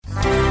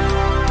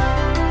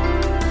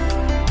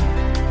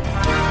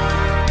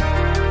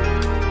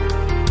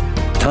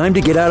time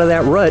to get out of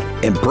that rut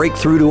and break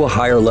through to a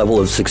higher level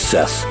of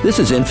success. This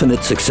is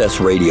Infinite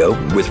Success Radio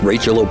with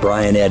Rachel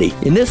O'Brien Eddy.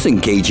 In this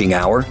engaging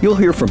hour, you'll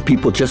hear from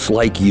people just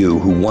like you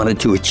who wanted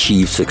to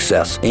achieve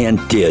success and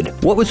did.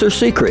 What was their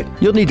secret?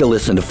 You'll need to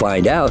listen to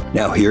find out.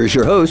 Now here's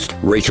your host,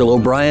 Rachel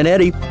O'Brien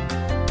Eddy.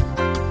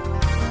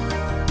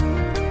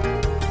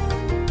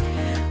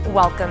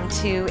 Welcome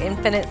to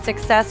Infinite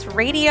Success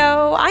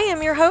Radio. I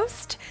am your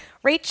host,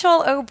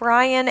 Rachel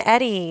O'Brien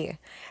Eddy.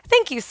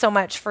 Thank you so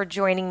much for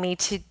joining me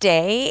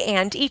today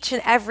and each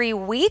and every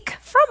week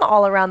from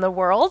all around the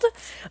world.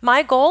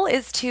 My goal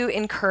is to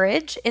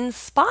encourage,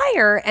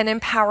 inspire, and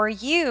empower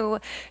you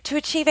to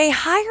achieve a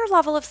higher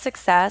level of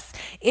success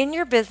in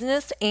your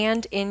business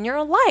and in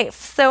your life.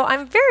 So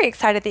I'm very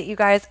excited that you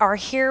guys are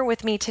here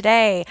with me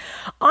today.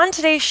 On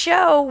today's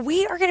show,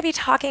 we are going to be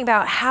talking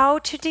about how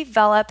to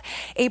develop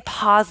a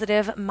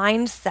positive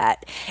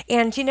mindset.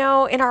 And you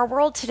know, in our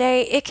world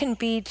today, it can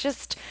be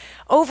just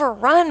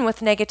overrun with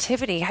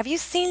negativity. Have you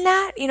seen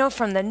that? You know,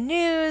 from the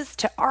news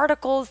to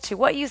articles to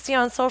what you see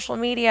on social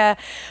media,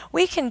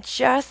 we can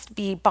just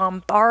be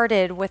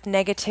bombarded with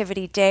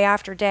negativity day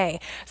after day.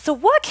 So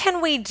what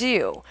can we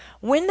do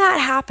when that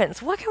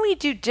happens? What can we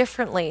do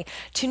differently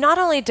to not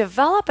only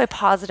develop a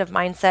positive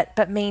mindset,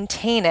 but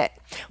maintain it?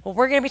 Well,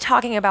 we're going to be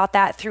talking about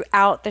that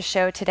throughout the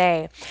show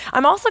today.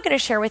 I'm also going to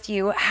share with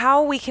you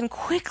how we can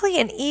quickly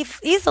and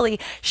easily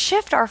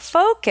shift our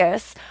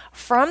focus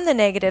from the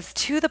negatives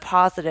to the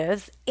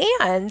positives,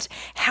 and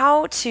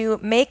how to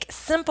make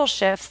simple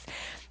shifts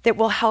that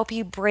will help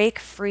you break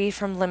free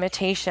from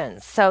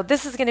limitations. So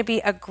this is going to be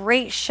a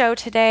great show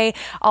today.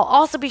 I'll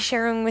also be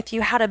sharing with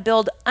you how to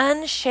build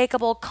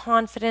unshakable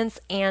confidence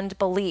and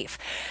belief.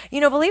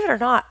 You know, believe it or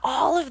not,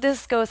 all of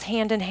this goes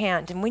hand in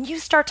hand. And when you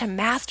start to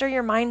master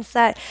your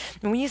mindset,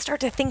 and when you start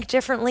to think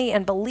differently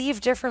and believe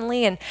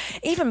differently, and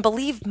even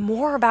believe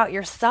more about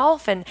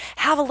yourself and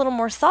have a little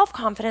more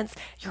self-confidence,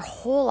 your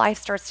whole life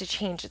starts to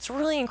change. It's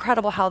really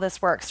incredible how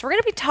this works. So we're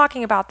going to be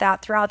talking about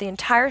that throughout the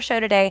entire show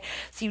today.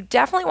 So you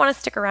definitely want to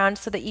stick around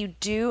so that you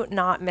do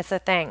not miss a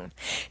thing.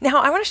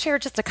 Now, I want to share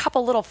just a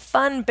couple little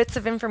fun bits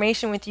of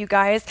information with you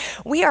guys.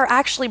 We are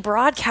actually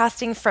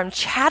broadcasting from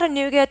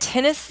Chattanooga,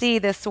 Tennessee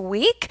this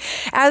week.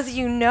 As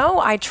you know,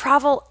 I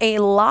travel a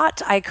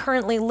lot. I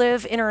currently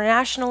live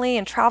internationally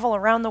and travel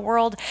around the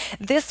world.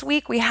 This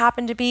week, we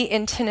happen to be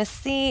in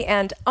Tennessee,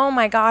 and oh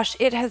my gosh,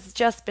 it has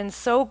just been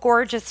so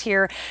gorgeous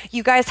here.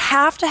 You guys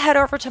have to head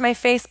over to my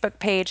Facebook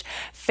page,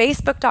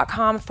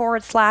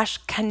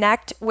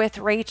 facebook.com/connect with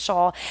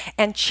Rachel,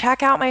 and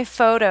check out my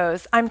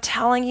photos. I'm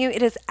telling you,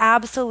 it is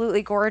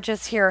absolutely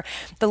gorgeous here.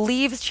 The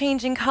leaves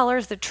changing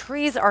colors, the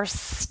trees are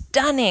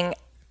stunning.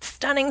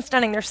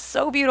 Stunning. They're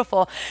so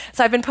beautiful.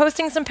 So I've been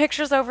posting some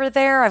pictures over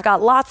there. I've got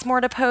lots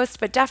more to post,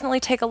 but definitely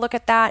take a look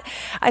at that.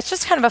 It's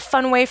just kind of a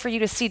fun way for you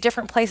to see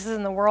different places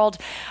in the world.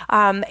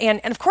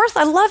 And of course,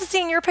 I love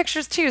seeing your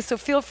pictures too. So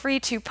feel free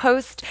to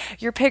post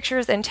your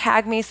pictures and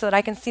tag me so that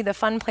I can see the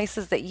fun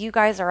places that you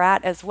guys are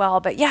at as well.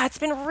 But yeah, it's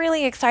been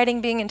really exciting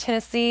being in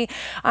Tennessee.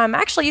 I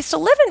actually used to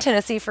live in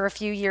Tennessee for a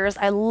few years.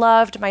 I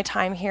loved my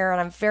time here,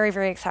 and I'm very,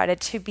 very excited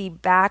to be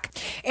back.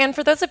 And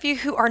for those of you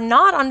who are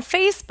not on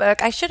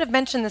Facebook, I should have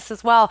mentioned this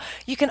as well.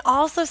 You can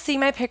also see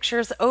my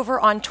pictures over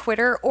on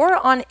Twitter or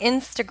on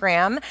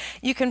Instagram.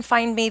 You can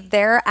find me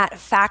there at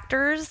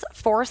Factors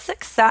for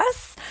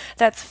Success.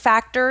 That's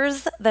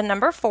Factors, the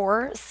number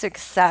 4,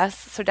 Success.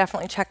 So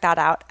definitely check that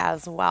out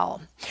as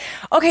well.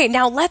 Okay,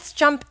 now let's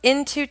jump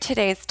into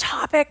today's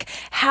topic,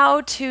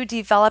 how to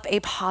develop a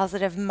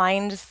positive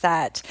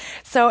mindset.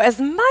 So as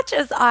much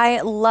as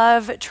I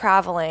love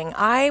traveling,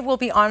 I will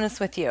be honest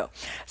with you.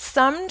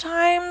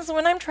 Sometimes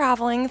when I'm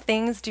traveling,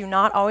 things do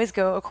not always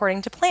go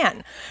according to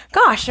plan.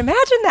 Gosh,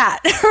 imagine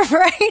that,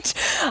 right?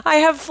 I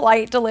have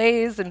flight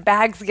delays and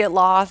bags get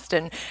lost,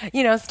 and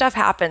you know, stuff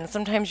happens.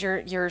 Sometimes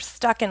you're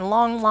stuck in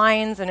long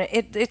lines, and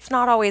it's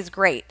not always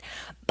great.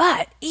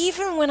 But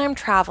even when I'm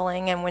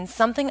traveling and when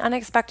something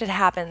unexpected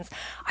happens,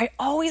 I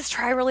always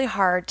try really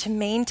hard to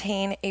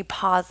maintain a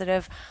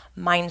positive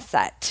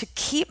mindset, to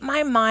keep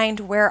my mind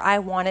where I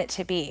want it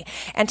to be,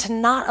 and to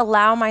not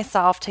allow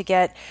myself to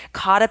get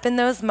caught up in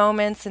those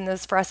moments and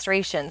those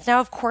frustrations. Now,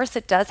 of course,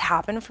 it does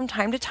happen from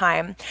time to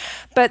time,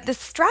 but the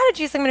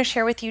strategies I'm going to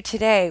share with you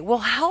today will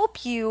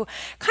help you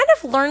kind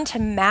of learn to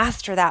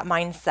master that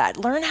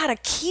mindset, learn how to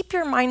keep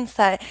your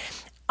mindset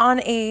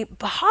on a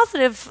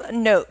positive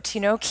note,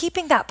 you know,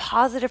 keeping that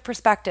positive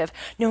perspective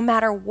no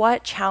matter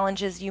what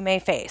challenges you may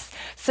face.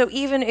 So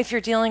even if you're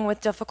dealing with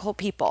difficult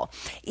people,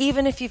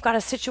 even if you've got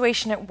a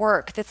situation at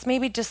work that's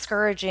maybe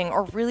discouraging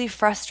or really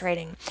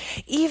frustrating,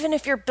 even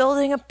if you're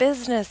building a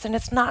business and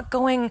it's not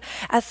going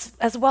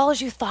as well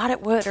as you thought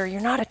it would, or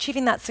you're not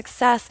achieving that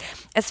success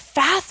as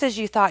fast as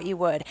you thought you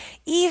would,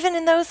 even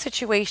in those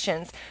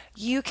situations,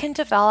 you can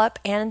develop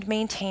and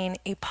maintain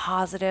a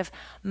positive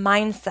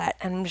mindset.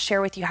 And I'm going to share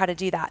with you how to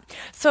do that.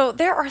 So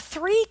there are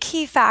 3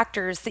 key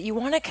factors that you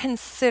want to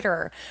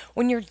consider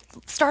when you're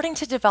starting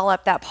to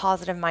develop that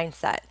positive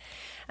mindset.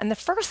 And the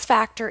first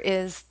factor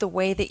is the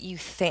way that you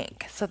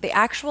think. So the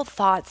actual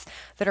thoughts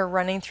that are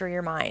running through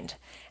your mind.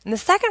 And the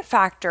second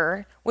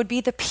factor would be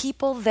the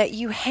people that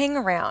you hang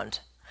around.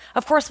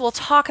 Of course, we'll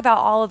talk about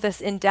all of this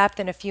in depth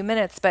in a few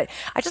minutes, but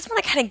I just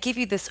want to kind of give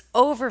you this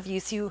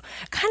overview so you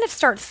kind of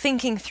start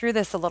thinking through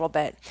this a little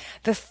bit.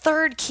 The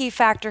third key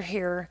factor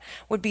here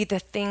would be the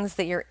things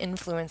that you're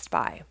influenced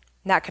by.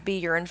 That could be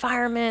your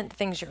environment,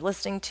 things you're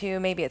listening to,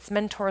 maybe it's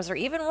mentors or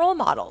even role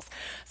models.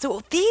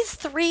 So these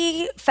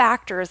three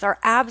factors are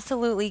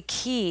absolutely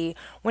key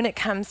when it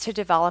comes to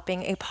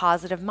developing a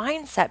positive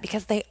mindset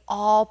because they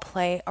all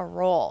play a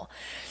role.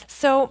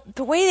 So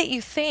the way that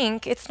you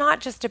think, it's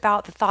not just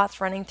about the thoughts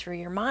running through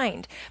your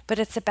mind, but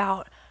it's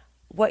about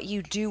what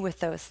you do with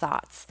those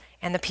thoughts.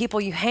 And the people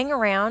you hang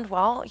around,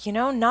 well,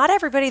 not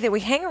everybody that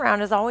we hang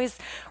around is always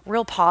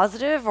real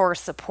positive or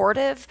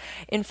supportive.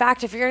 In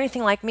fact, if you're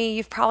anything like me,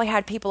 you've probably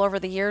had people over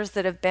the years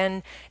that have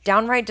been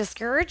downright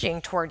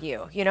discouraging toward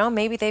you.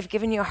 Maybe they've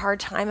given you a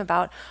hard time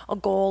about a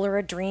goal or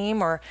a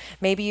dream, or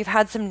maybe you've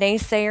had some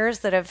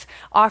naysayers that have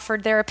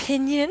offered their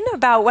opinion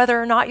about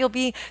whether or not you'll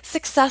be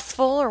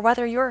successful or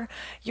whether your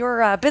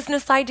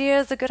business idea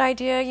is a good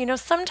idea.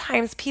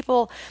 Sometimes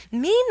people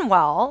mean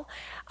well,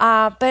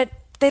 but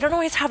they don't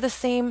always have the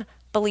same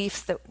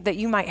beliefs that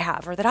you might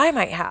have or that I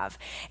might have.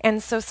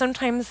 And so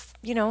sometimes,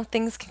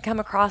 things can come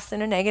across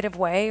in a negative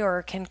way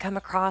or can come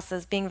across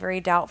as being very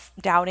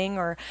doubting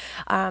or,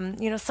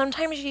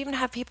 sometimes you even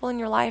have people in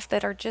your life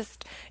that are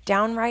just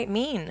downright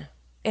mean.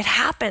 It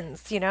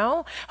happens,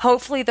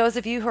 Hopefully those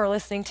of you who are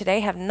listening today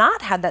have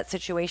not had that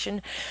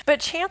situation, but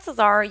chances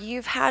are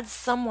you've had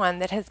someone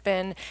that has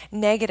been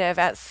negative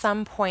at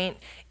some point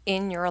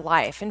in your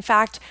life. In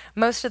fact,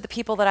 most of the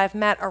people that I've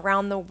met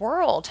around the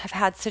world have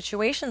had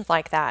situations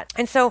like that.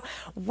 And so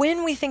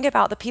when we think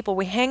about the people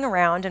we hang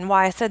around and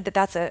why I said that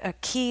that's a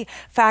key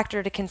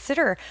factor to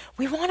consider,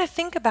 we want to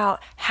think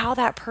about how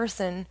that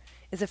person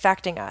is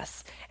affecting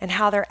us and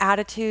how their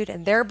attitude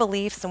and their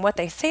beliefs and what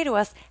they say to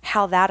us,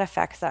 how that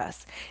affects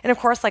us. And of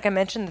course, like I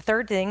mentioned, the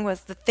third thing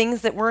was the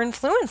things that we're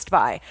influenced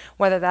by,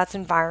 whether that's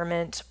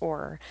environment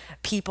or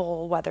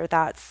people, whether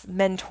that's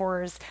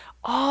mentors.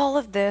 All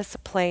of this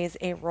plays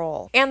a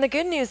role. And the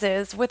good news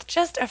is, with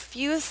just a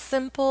few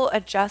simple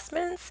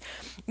adjustments,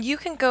 you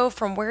can go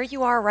from where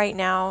you are right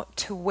now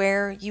to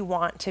where you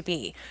want to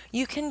be.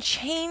 You can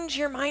change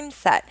your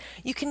mindset.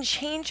 You can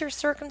change your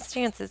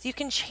circumstances. You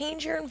can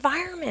change your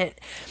environment.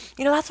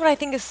 That's what I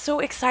think is so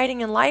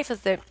exciting in life,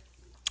 is that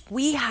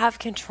we have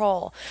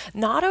control,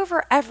 not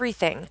over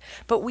everything,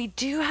 but we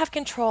do have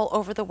control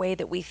over the way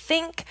that we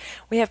think.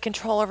 We have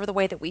control over the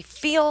way that we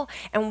feel,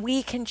 and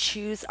we can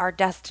choose our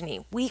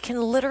destiny. We can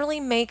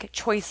literally make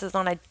choices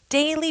on a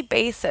daily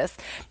basis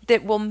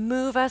that will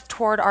move us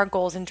toward our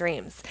goals and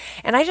dreams.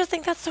 And I just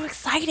think that's so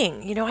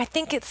exciting. I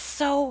think it's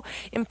so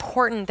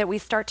important that we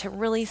start to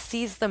really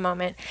seize the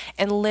moment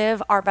and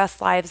live our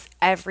best lives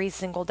every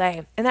single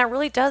day. And that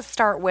really does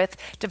start with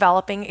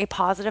developing a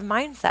positive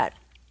mindset.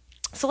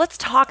 So let's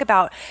talk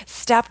about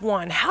step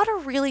one, how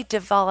to really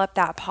develop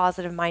that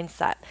positive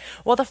mindset.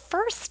 Well, the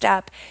first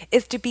step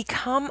is to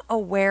become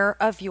aware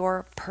of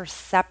your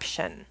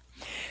perception.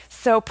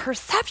 So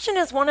perception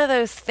is one of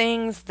those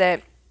things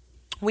that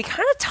we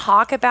kind of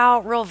talk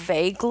about real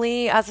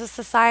vaguely as a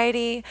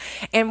society,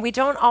 and we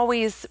don't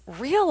always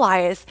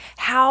realize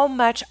how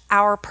much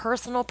our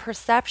personal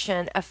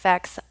perception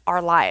affects our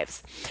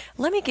lives.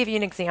 Let me give you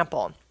an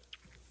example.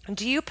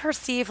 Do you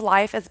perceive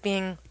life as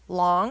being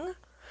long?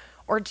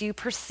 Or do you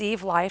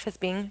perceive life as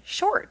being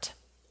short?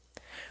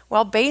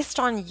 Well, based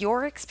on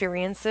your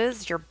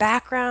experiences, your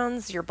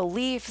backgrounds, your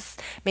beliefs,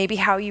 maybe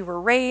how you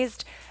were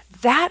raised,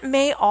 that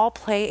may all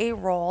play a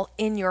role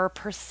in your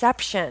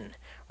perception,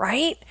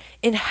 right?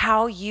 In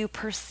how you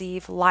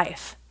perceive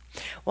life.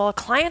 Well, a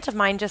client of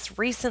mine just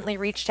recently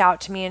reached out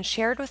to me and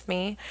shared with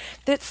me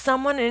that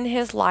someone in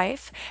his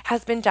life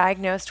has been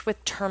diagnosed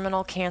with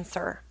terminal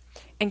cancer.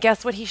 And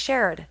guess what he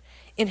shared?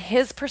 In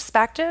his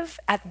perspective,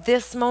 at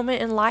this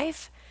moment in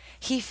life,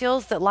 he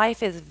feels that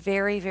life is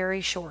very,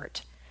 very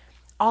short.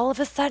 All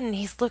of a sudden,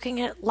 he's looking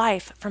at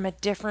life from a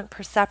different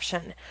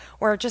perception,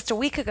 where just a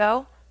week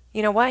ago,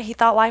 he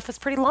thought life was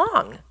pretty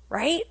long,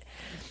 right?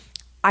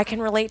 I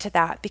can relate to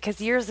that because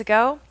years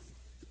ago,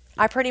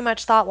 I pretty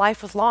much thought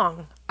life was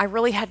long. I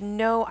really had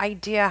no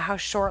idea how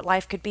short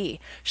life could be.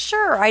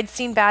 Sure, I'd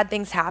seen bad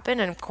things happen,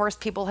 and of course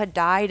people had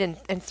died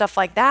and stuff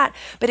like that,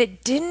 but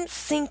it didn't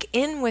sink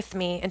in with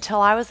me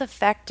until I was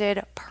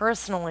affected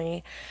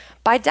personally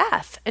by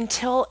death.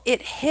 Until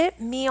it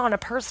hit me on a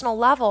personal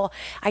level,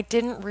 I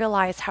didn't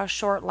realize how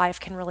short life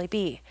can really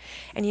be.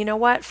 And you know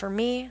what? For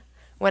me,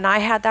 when I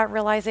had that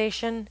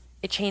realization,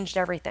 it changed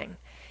everything.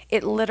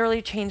 It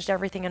literally changed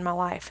everything in my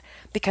life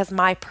because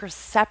my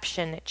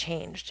perception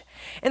changed.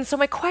 And so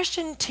my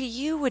question to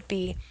you would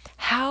be,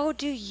 how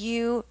do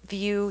you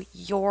view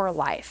your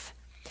life?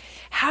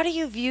 How do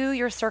you view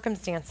your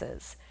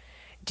circumstances?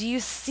 Do you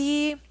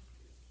see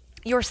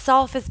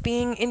yourself as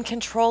being in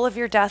control of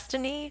your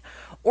destiny?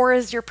 Or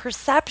is your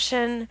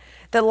perception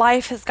that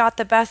life has got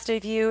the best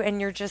of you and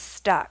you're just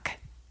stuck?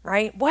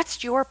 right?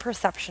 What's your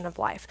perception of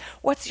life?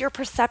 What's your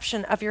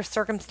perception of your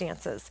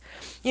circumstances?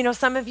 You know,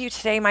 some of you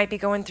today might be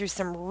going through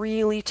some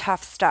really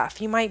tough stuff.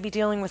 You might be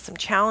dealing with some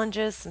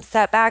challenges, some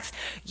setbacks.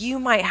 You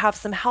might have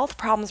some health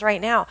problems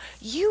right now.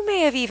 You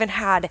may have even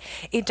had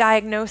a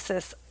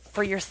diagnosis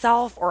for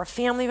yourself or a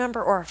family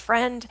member or a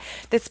friend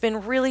that's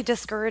been really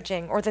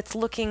discouraging or that's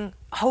looking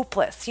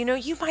hopeless. You know,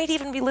 you might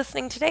even be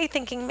listening today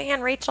thinking,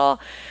 man, Rachel,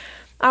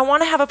 I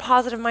want to have a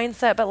positive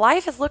mindset, but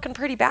life is looking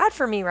pretty bad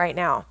for me right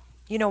now.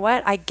 You know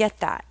what? I get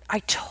that.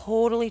 I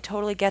totally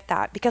get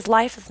that, because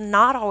life is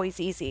not always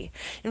easy.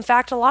 In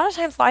fact, a lot of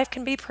times life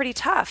can be pretty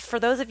tough. For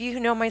those of you who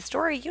know my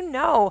story, you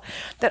know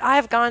that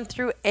I've gone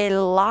through a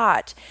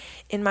lot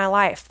in my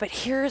life. But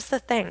here's the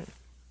thing.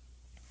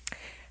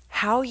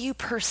 How you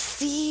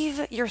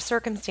perceive your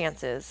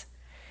circumstances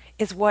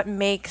is what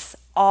makes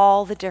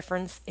all the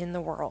difference in the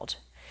world.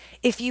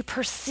 If you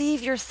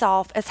perceive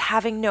yourself as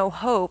having no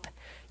hope,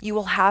 you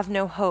will have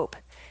no hope.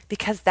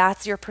 Because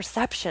that's your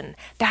perception.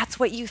 That's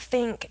what you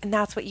think, and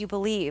that's what you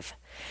believe.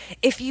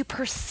 If you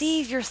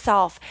perceive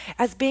yourself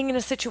as being in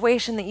a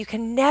situation that you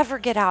can never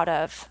get out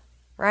of,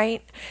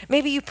 right?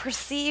 Maybe you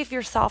perceive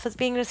yourself as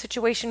being in a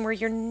situation where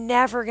you're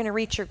never going to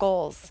reach your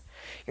goals.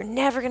 You're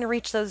never going to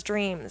reach those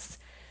dreams.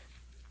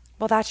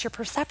 Well, that's your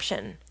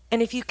perception.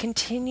 And if you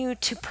continue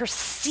to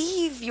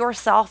perceive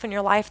yourself and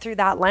your life through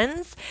that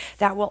lens,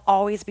 that will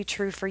always be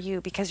true for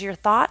you, because your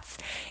thoughts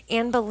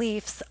and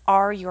beliefs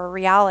are your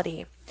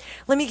reality.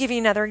 Let me give you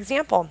another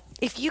example.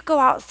 If you go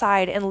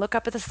outside and look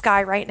up at the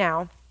sky right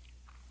now,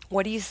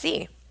 what do you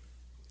see?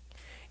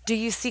 Do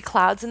you see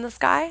clouds in the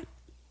sky?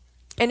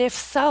 And if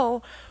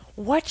so,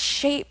 what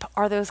shape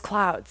are those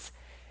clouds?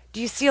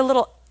 Do you see a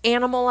little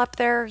animal up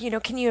there? You know,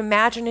 can you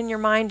imagine in your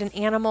mind an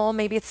animal?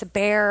 Maybe it's a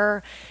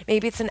bear,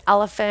 maybe it's an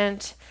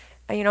elephant.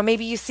 You know,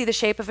 maybe you see the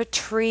shape of a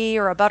tree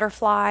or a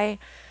butterfly.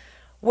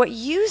 What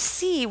you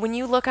see when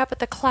you look up at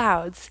the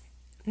clouds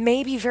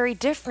may be very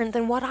different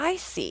than what I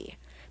see,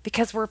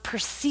 because we're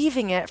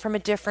perceiving it from a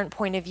different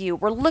point of view.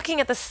 We're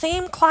looking at the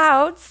same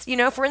clouds. You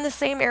know, if we're in the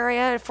same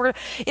area, if we're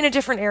in a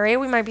different area,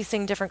 we might be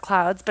seeing different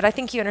clouds, but I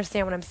think you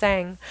understand what I'm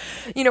saying.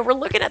 You know, we're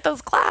looking at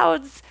those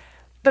clouds,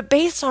 but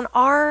based on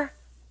our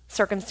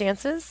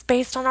circumstances,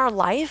 based on our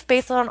life,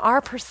 based on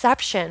our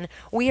perception,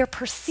 we are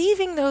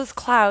perceiving those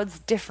clouds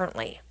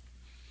differently.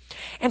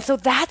 And so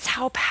that's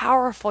how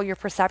powerful your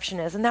perception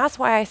is. And that's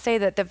why I say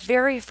that the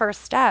very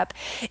first step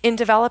in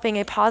developing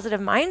a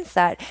positive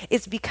mindset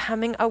is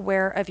becoming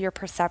aware of your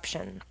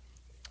perception.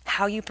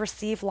 How you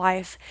perceive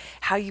life,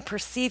 how you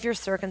perceive your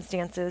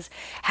circumstances,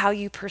 how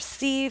you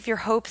perceive your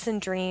hopes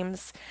and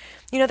dreams.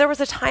 You know, there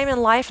was a time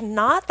in life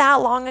not that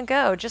long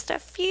ago, just a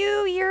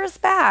few years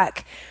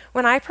back,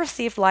 when I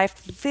perceived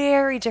life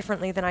very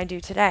differently than I do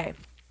today.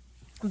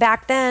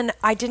 Back then,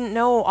 I didn't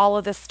know all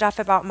of this stuff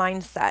about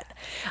mindset.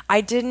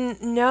 I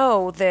didn't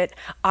know that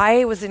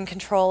I was in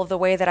control of the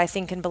way that I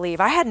think and believe.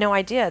 I had no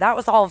idea. That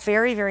was all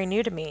very, very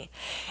new to me.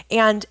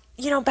 And,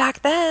 you know,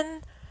 back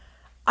then,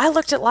 I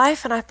looked at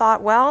life and I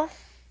thought, well,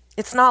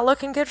 it's not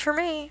looking good for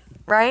me,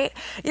 right?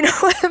 You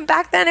know,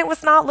 back then it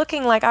was not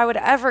looking like I would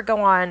ever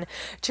go on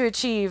to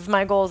achieve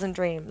my goals and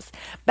dreams.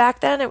 Back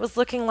then it was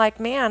looking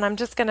like, man, I'm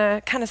just going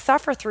to kind of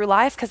suffer through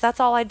life because that's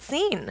all I'd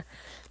seen.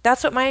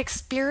 That's what my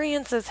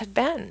experiences had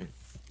been.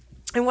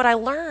 And what I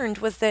learned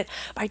was that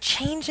by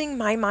changing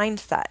my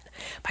mindset,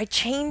 by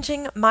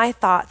changing my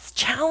thoughts,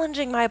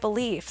 challenging my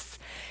beliefs,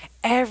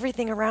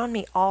 everything around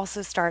me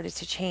also started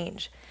to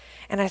change.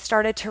 And I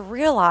started to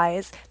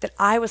realize that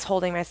I was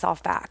holding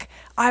myself back.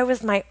 I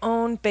was my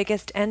own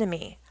biggest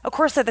enemy. Of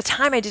course, at the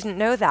time, I didn't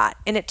know that.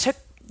 And it took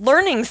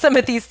learning some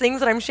of these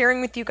things that I'm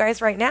sharing with you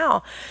guys right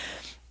now.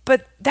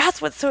 But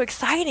that's what's so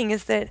exciting,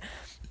 is that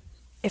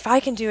if I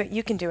can do it,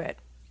 you can do it.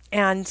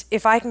 And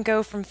if I can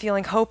go from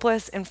feeling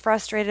hopeless and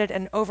frustrated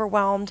and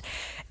overwhelmed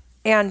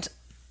and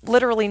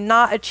literally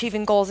not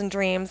achieving goals and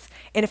dreams,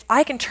 and if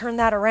I can turn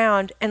that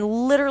around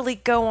and literally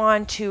go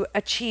on to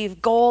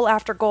achieve goal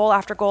after goal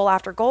after goal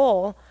after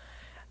goal,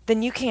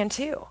 then you can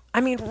too.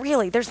 I mean,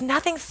 really, there's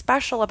nothing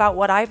special about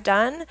what I've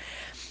done.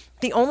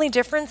 The only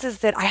difference is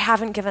that I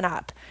haven't given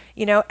up.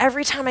 You know,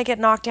 every time I get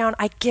knocked down,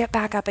 I get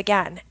back up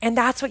again. And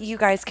that's what you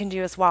guys can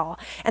do as well.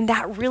 And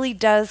that really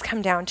does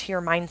come down to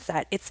your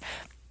mindset. It's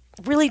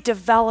really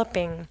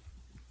developing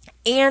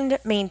and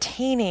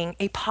maintaining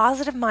a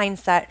positive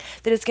mindset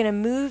that is going to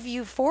move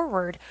you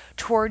forward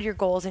toward your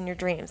goals and your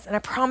dreams. And I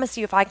promise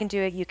you, if I can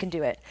do it, you can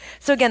do it.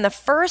 So again, the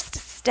first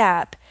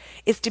step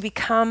is to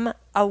become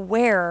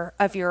aware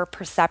of your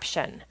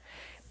perception.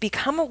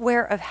 Become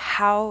aware of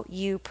how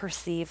you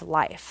perceive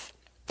life.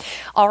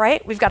 All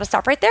right, we've got to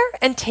stop right there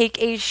and take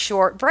a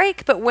short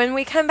break. But when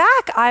we come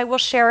back, I will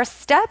share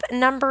step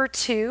number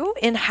 2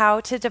 in how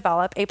to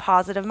develop a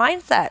positive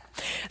mindset.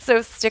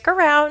 So stick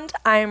around.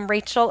 I'm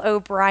Rachel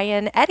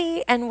O'Brien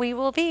Eddy, and we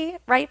will be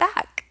right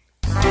back.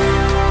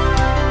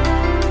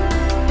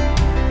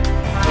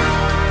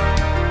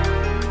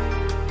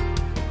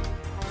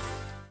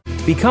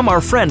 Become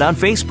our friend on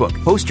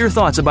Facebook. Post your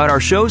thoughts about our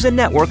shows and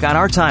network on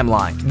our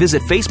timeline.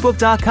 Visit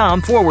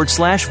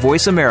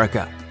facebook.com/Voice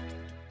America.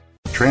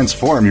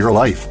 transform your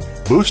life,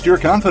 boost your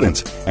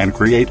confidence, and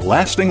create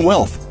lasting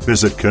wealth.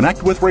 Visit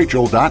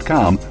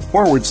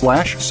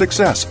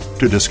connectwithrachel.com/success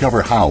to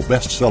discover how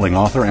best-selling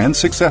author and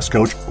success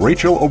coach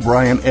Rachel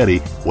O'Brien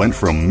Eddy went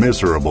from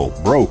miserable,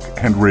 broke,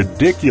 and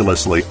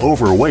ridiculously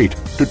overweight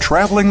to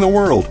traveling the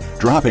world,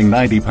 dropping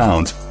 90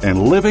 pounds,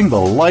 and living the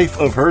life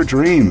of her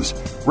dreams.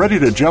 Ready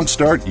to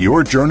jumpstart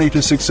your journey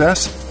to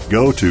success?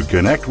 Go to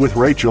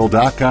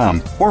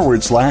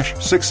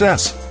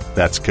connectwithrachel.com/success.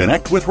 That's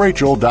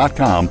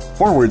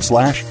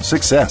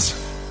connectwithrachel.com/success.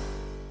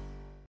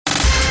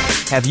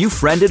 Have you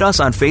friended us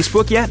on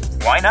Facebook yet?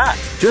 Why not?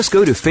 Just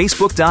go to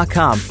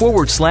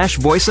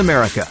facebook.com/Voice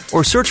America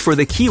or search for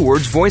the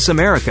keywords Voice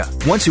America.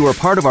 Once you are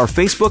part of our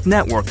Facebook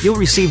network, you'll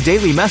receive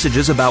daily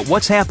messages about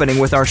what's happening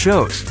with our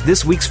shows,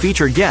 this week's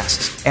featured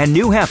guests, and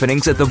new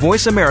happenings at the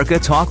Voice America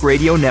Talk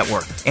Radio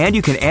Network. And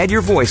you can add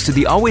your voice to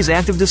the always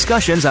active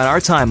discussions on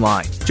our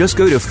timeline. Just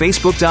go to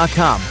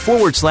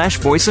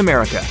facebook.com/Voice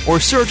America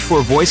or search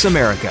for Voice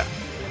America.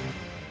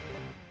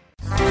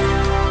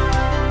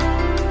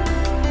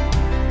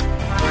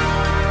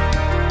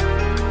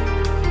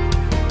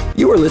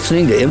 You are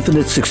listening to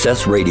Infinite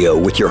Success Radio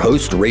with your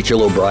host,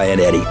 Rachel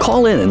O'Brien Eddy.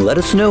 Call in and let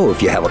us know if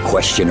you have a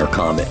question or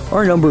comment.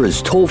 Our number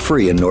is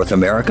toll-free in North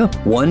America,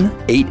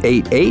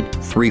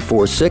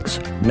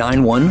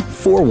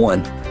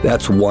 1-888-346-9141.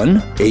 That's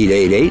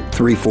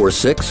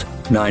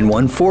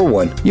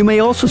 1-888-346-9141. You may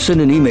also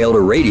send an email to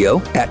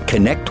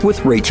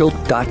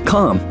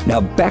radio@connectwithrachel.com.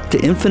 Now back to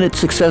Infinite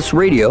Success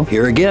Radio.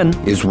 Here again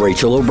is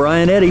Rachel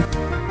O'Brien Eddy.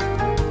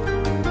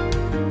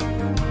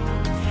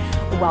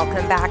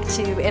 Welcome back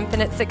to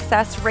Infinite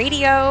Success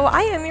Radio.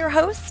 I am your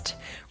host,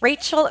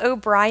 Rachel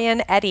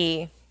O'Brien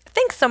Eddy.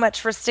 Thanks so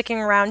much for sticking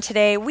around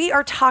today. We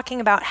are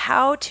talking about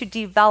how to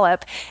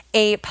develop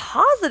a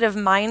positive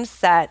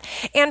mindset.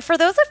 And for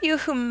those of you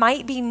who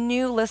might be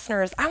new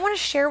listeners, I want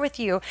to share with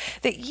you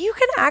that you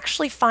can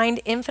actually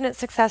find Infinite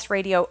Success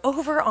Radio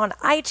over on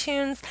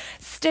iTunes,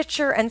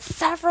 Stitcher, and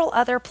several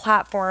other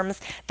platforms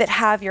that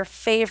have your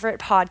favorite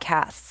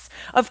podcasts.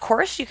 Of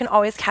course, you can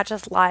always catch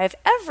us live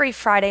every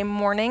Friday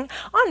morning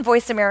on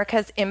Voice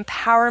America's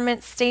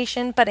Empowerment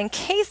Station, but in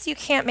case you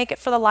can't make it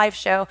for the live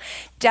show,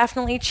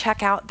 definitely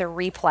check out the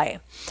replay.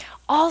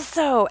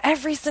 Also,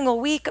 every single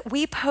week,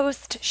 we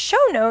post show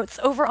notes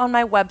over on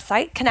my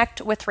website,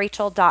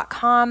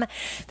 connectwithrachel.com.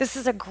 This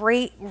is a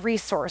great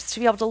resource to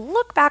be able to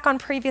look back on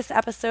previous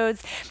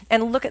episodes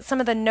and look at some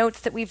of the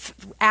notes that we've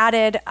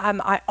added.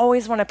 I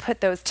always want to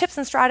put those tips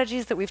and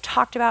strategies that we've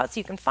talked about so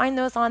you can find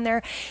those on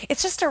there.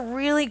 It's just a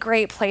really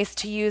great place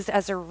to use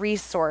as a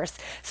resource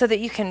so that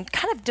you can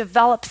kind of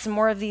develop some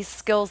more of these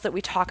skills that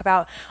we talk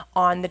about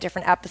on the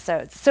different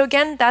episodes. So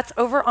again, that's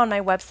over on my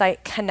website,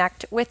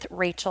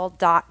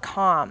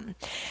 connectwithrachel.com.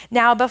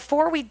 Now,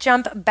 before we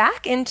jump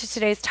back into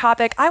today's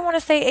topic, I want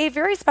to say a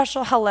very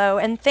special hello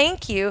and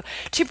thank you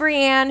to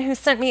Brianne, who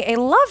sent me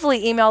a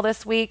lovely email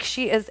this week.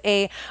 She is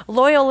a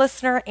loyal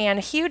listener and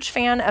a huge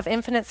fan of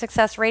Infinite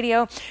Success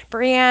Radio.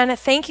 Brianne,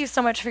 thank you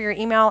so much for your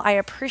email. I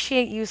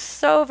appreciate you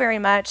so very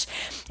much.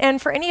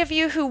 And for any of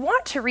you who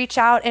want to reach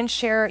out and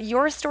share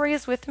your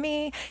stories with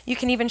me, you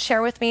can even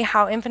share with me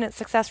how Infinite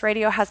Success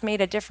Radio has made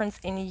a difference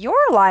in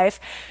your life.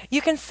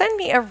 You can send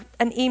me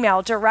an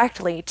email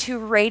directly to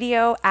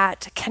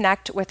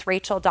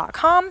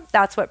radio@connectwithrachel.com.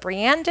 That's what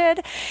Brianne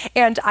did,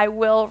 and I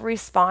will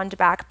respond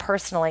back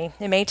personally.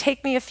 It may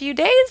take me a few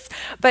days,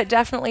 but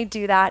definitely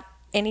do that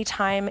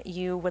anytime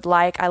you would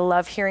like. I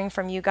love hearing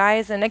from you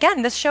guys. And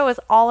again, this show is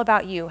all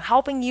about you,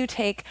 helping you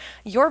take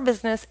your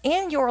business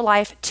and your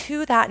life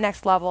to that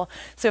next level.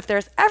 So if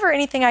there's ever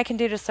anything I can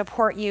do to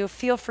support you,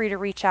 feel free to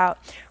reach out,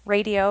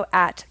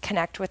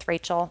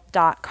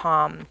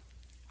 radio@connectwithrachel.com.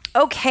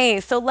 Okay,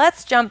 so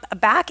let's jump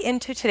back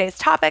into today's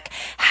topic,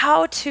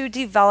 how to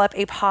develop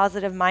a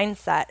positive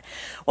mindset.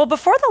 Well,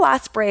 before the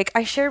last break,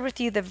 I shared with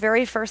you the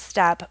very first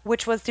step,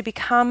 which was to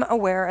become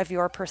aware of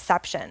your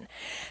perception.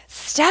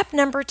 Step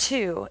number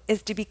 2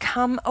 is to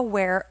become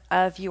aware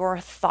of your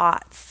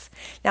thoughts.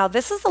 Now,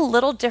 this is a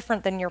little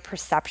different than your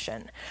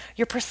perception.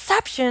 Your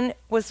perception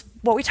was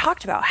what we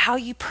talked about, how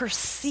you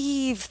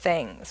perceive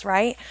things,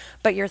 right?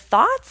 But your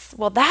thoughts,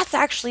 well, that's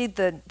actually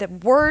the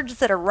words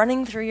that are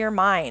running through your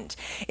mind.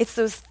 It's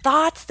those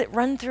thoughts that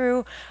run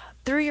through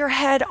your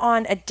head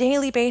on a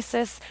daily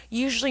basis.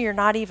 Usually you're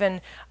not even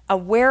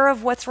aware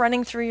of what's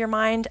running through your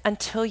mind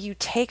until you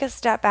take a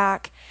step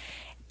back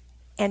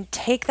and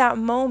take that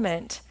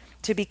moment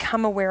to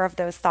become aware of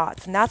those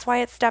thoughts. And that's why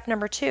it's step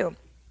number 2.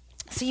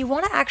 So you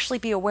want to actually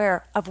be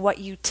aware of what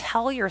you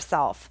tell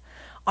yourself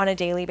on a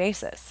daily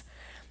basis.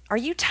 Are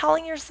you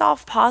telling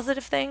yourself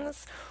positive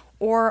things,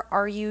 or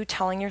are you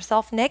telling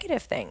yourself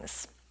negative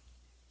things?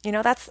 You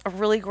know, that's a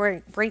really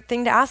great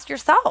thing to ask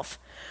yourself.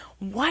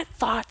 What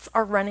thoughts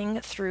are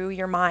running through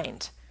your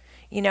mind?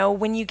 You know,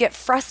 when you get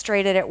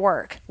frustrated at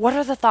work, what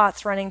are the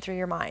thoughts running through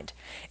your mind?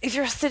 If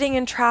you're sitting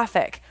in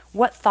traffic,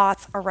 what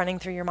thoughts are running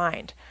through your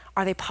mind?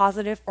 Are they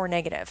positive or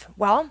negative?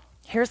 Well,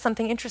 here's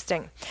something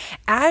interesting.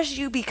 As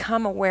you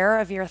become aware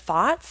of your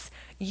thoughts,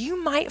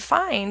 you might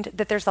find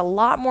that there's a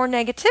lot more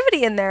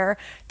negativity in there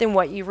than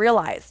what you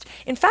realized.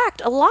 In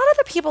fact, a lot of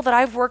the people that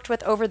I've worked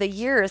with over the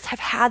years have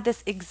had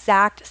this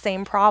exact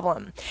same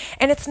problem.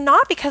 And it's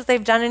not because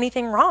they've done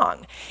anything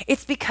wrong.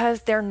 It's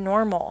because they're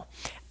normal.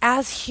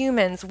 As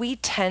humans, we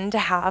tend to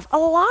have a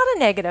lot of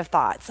negative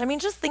thoughts. I mean,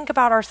 just think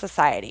about our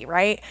society,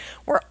 right?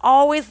 We're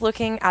always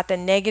looking at the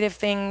negative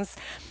things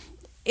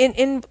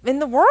in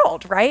the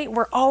world, right?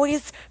 We're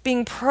always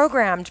being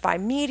programmed by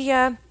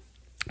media,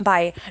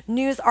 by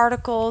news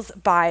articles,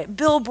 by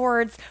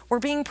billboards. We're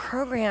being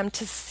programmed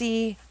to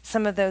see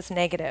some of those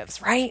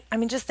negatives, right? I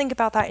mean, just think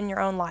about that in your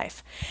own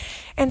life.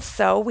 And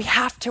so we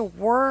have to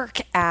work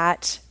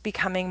at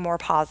becoming more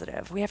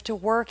positive. We have to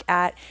work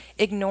at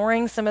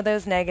ignoring some of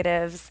those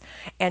negatives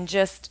and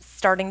just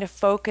starting to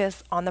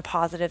focus on the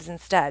positives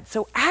instead.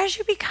 So as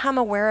you become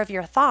aware of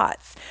your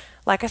thoughts,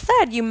 like I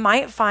said, you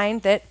might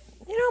find that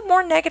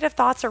more negative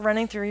thoughts are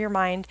running through your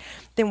mind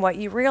than what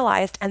you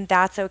realized, and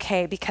that's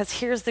okay, because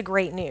here's the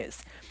great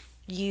news.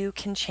 You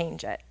can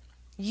change it.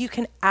 You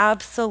can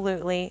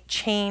absolutely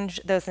change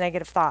those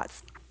negative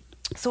thoughts.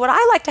 So what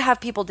I like to have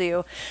people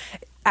do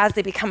as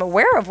they become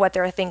aware of what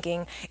they're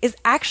thinking is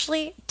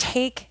actually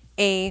take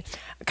a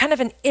kind of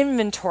an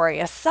inventory,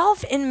 a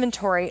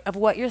self-inventory of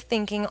what you're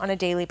thinking on a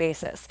daily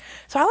basis.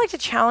 So I like to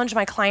challenge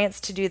my clients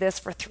to do this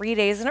for 3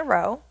 days in a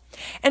row.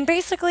 And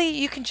basically,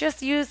 you can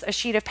just use a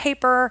sheet of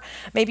paper.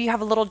 Maybe you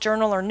have a little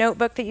journal or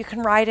notebook that you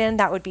can write in.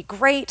 That would be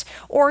great.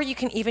 Or you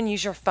can even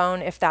use your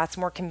phone if that's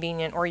more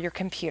convenient, or your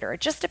computer. It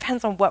just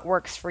depends on what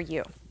works for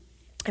you.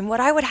 And what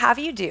I would have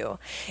you do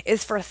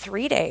is for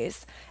 3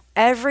 days,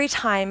 every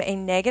time a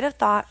negative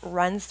thought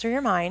runs through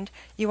your mind,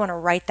 you want to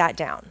write that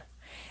down.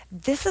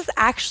 This is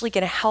actually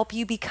going to help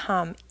you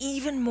become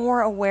even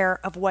more aware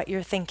of what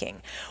you're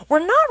thinking.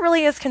 We're not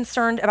really as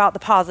concerned about the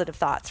positive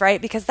thoughts,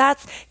 right? Because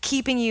that's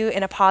keeping you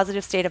in a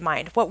positive state of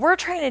mind. What we're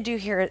trying to do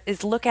here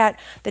is look at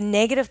the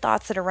negative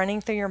thoughts that are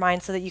running through your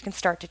mind so that you can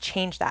start to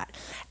change that.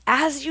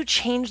 As you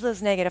change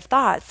those negative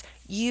thoughts,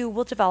 you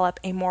will develop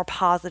a more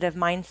positive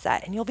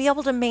mindset, and you'll be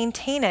able to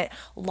maintain it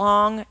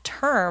long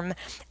term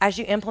as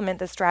you implement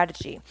this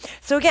strategy.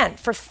 So again,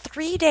 for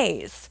 3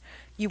 days,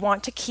 you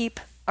want to keep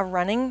a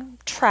running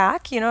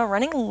track, a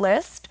running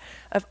list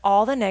of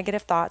all the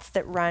negative thoughts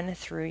that run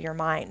through your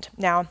mind.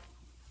 Now,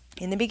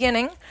 in the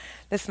beginning,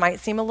 this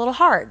might seem a little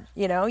hard.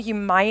 You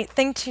might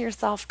think to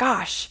yourself,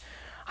 gosh,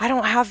 I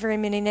don't have very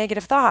many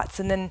negative thoughts.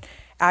 And then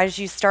as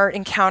you start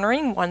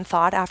encountering one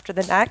thought after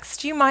the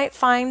next, you might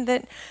find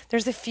that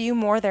there's a few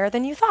more there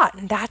than you thought,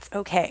 and that's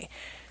okay.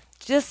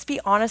 Just be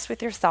honest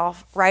with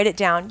yourself, write it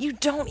down. You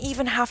don't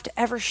even have to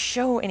ever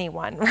show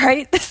anyone,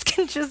 right? This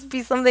can just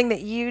be something that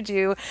you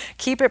do.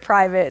 Keep it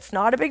private. It's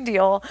not a big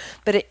deal,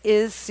 but it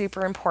is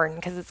super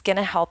important because it's going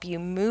to help you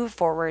move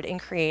forward in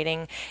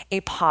creating a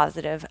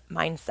positive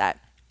mindset.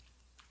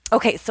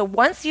 Okay, so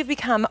once you've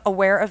become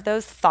aware of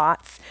those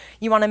thoughts,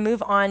 you want to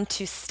move on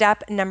to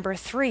step number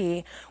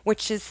 3,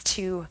 which is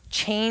to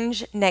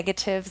change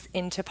negatives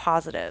into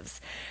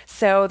positives.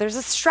 So there's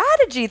a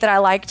strategy that I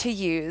like to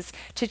use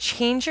to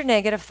change your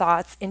negative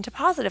thoughts into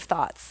positive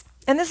thoughts.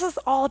 And this is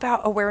all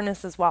about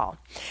awareness as well.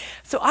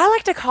 So I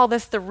like to call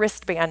this the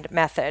wristband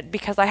method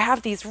because I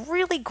have these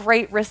really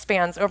great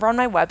wristbands over on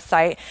my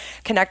website,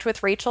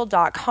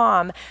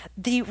 connectwithrachel.com.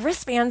 The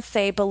wristbands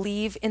say,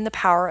 believe in the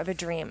power of a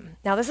dream.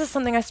 Now, this is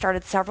something I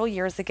started several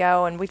years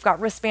ago, and we've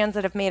got wristbands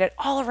that have made it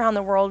all around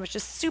the world, which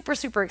is super,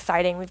 super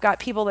exciting. We've got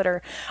people that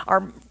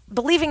are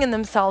believing in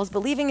themselves,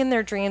 believing in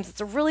their dreams.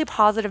 It's a really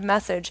positive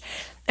message.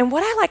 And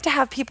what I like to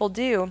have people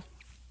do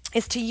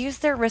is to use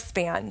their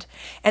wristband,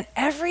 and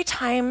every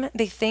time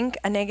they think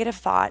a negative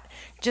thought,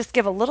 just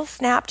give a little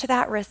snap to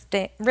that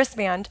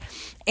wristband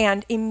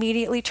and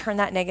immediately turn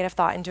that negative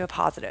thought into a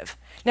positive.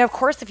 Now, of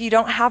course, if you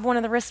don't have one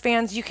of the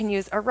wristbands, you can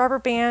use a rubber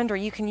band, or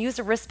you can use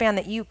a wristband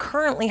that you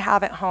currently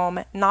have at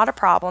home. Not a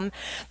problem.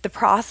 The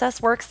process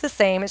works the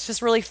same. It's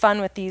just really fun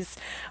with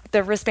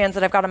the wristbands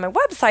that I've got on my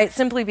website,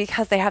 simply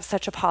because they have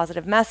such a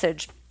positive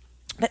message.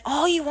 But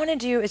all you want to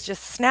do is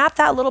just snap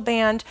that little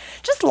band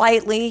just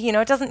lightly,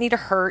 it doesn't need to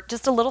hurt,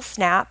 just a little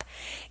snap,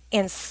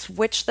 and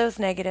switch those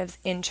negatives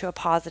into a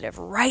positive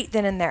right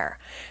then and there.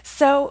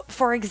 So,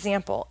 for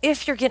example,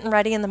 if you're getting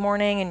ready in the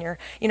morning and you're,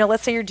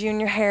 let's say you're doing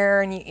your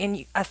hair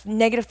and a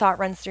negative thought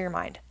runs through your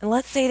mind. And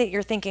let's say that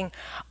you're thinking,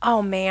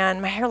 oh man,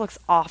 my hair looks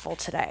awful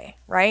today,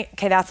 right?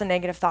 Okay, that's a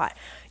negative thought.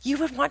 You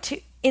would want to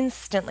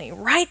instantly,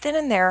 right then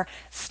and there,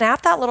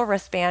 snap that little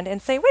wristband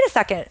and say, wait a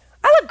second,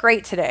 I look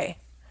great today.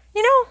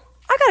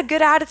 I got a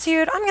good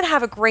attitude. I'm going to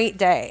have a great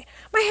day.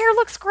 My hair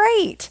looks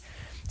great.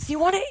 So you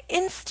want to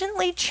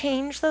instantly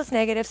change those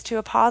negatives to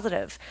a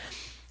positive.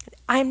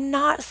 I'm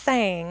not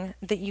saying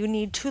that you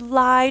need to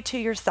lie to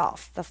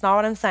yourself. That's not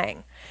what I'm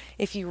saying.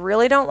 If you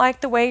really don't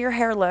like the way your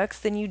hair looks,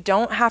 then you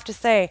don't have to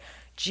say,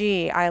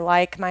 gee, I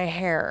like my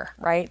hair,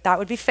 right? That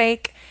would be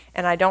fake,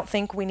 and I don't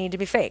think we need to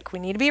be fake. We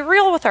need to be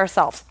real with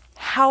ourselves.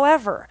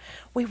 However,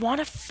 we want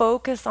to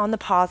focus on the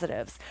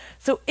positives.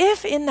 So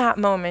if in that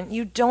moment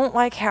you don't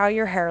like how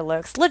your hair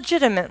looks,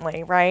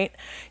 legitimately, right?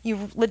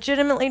 You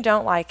legitimately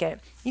don't like it,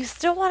 you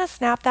still want to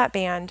snap that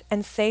band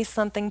and say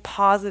something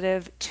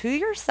positive to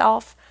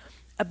yourself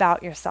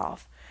about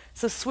yourself.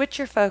 So switch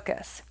your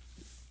focus.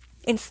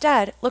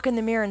 Instead, look in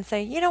the mirror and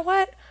say, you know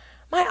what?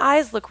 My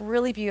eyes look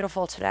really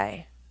beautiful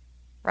today,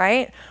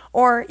 right?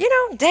 Or,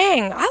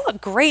 dang, I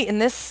look great in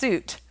this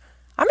suit.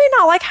 I may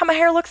not like how my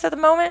hair looks at the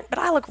moment, but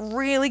I look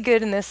really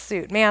good in this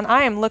suit. Man,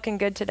 I am looking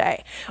good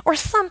today. Or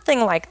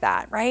something like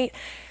that, right?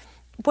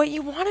 What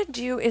you want to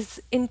do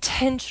is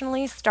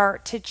intentionally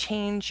start to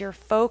change your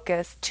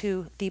focus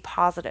to the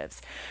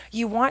positives.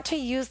 You want to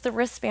use the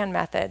wristband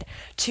method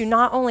to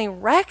not only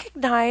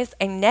recognize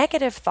a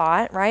negative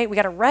thought, right? We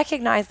got to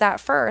recognize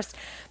that first,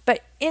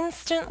 but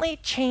instantly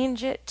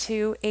change it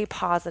to a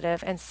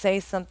positive and say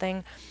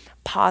something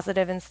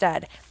positive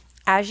instead.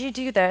 As you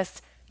do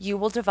this, you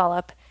will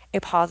develop a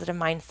positive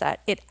mindset.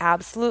 It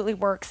absolutely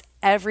works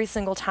every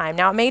single time.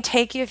 Now, it may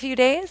take you a few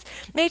days,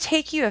 it may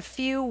take you a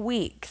few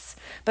weeks,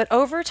 but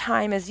over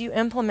time, as you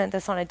implement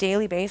this on a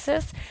daily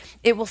basis,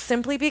 it will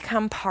simply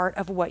become part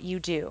of what you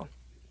do.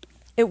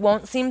 It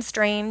won't seem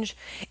strange.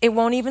 It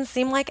won't even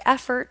seem like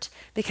effort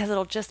because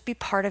it'll just be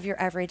part of your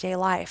everyday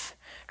life.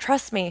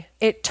 Trust me,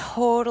 it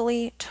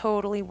totally,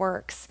 totally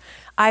works.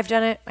 I've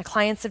done it. My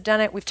clients have done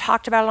it. We've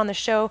talked about it on the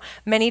show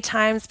many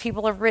times.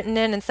 People have written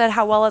in and said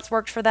how well it's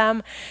worked for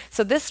them.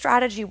 So this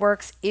strategy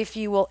works if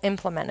you will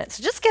implement it.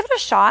 So just give it a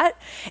shot.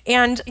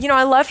 And,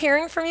 I love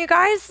hearing from you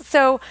guys.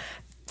 So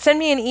send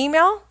me an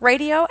email,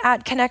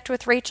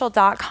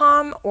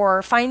 radio@connectwithrachel.com,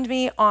 or find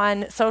me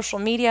on social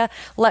media.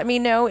 Let me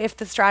know if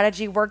the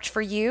strategy worked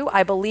for you.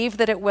 I believe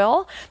that it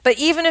will. But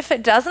even if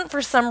it doesn't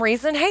for some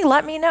reason, hey,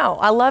 let me know.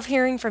 I love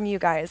hearing from you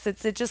guys.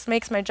 It just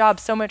makes my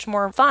job so much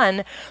more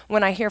fun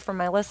when I hear from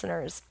my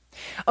listeners.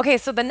 Okay,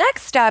 so the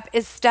next step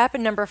is step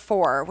number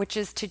 4, which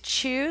is to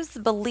choose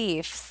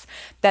beliefs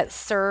that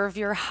serve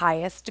your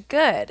highest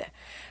good.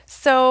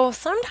 So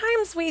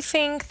sometimes we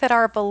think that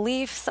our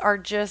beliefs are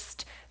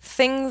just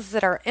things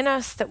that are in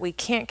us that we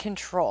can't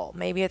control.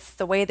 Maybe it's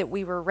the way that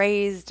we were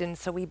raised, and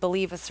so we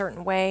believe a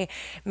certain way.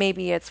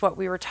 Maybe it's what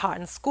we were taught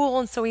in school,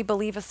 and so we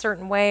believe a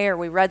certain way, or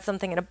we read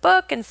something in a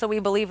book, and so we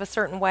believe a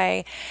certain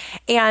way.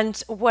 And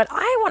what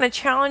I want to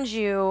challenge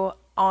you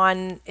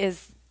on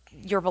is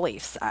your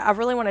beliefs. I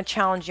really want to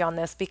challenge you on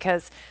this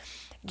because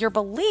your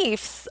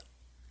beliefs,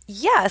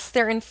 yes,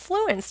 they're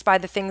influenced by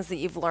the things that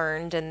you've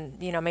learned and,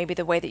 maybe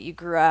the way that you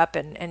grew up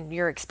and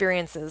your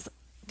experiences.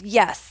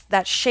 Yes,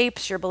 that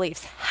shapes your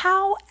beliefs.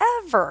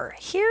 However,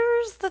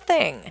 here's the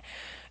thing.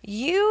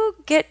 You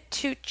get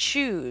to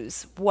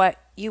choose what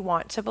you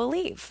want to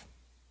believe.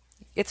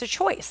 It's a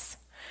choice.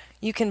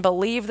 You can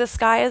believe the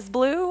sky is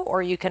blue,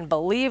 or you can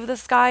believe the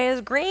sky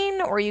is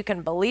green, or you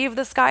can believe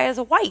the sky is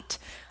white.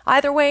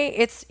 Either way,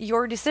 it's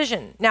your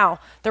decision. Now,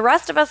 the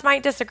rest of us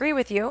might disagree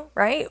with you,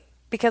 right?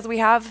 Because we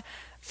have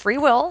free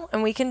will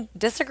and we can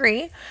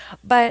disagree,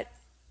 but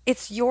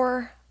it's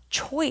your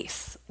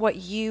choice what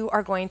you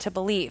are going to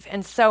believe.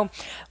 And so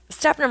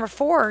step number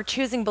 4,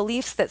 choosing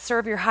beliefs that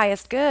serve your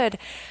highest good,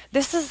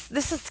 this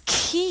is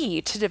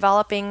key to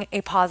developing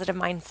a positive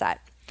mindset.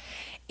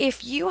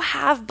 If you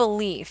have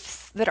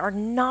beliefs that are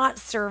not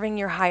serving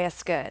your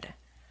highest good,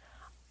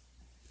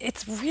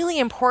 it's really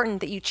important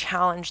that you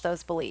challenge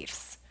those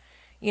beliefs.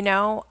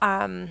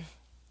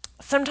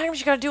 Sometimes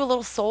you got to do a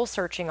little soul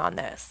searching on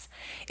this.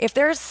 If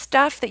there's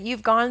stuff that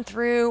you've gone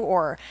through,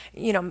 or,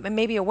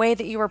 maybe a way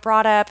that you were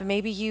brought up,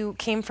 maybe you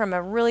came from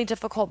a really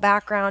difficult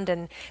background,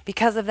 and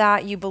because of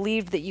that, you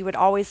believed that you would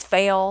always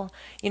fail.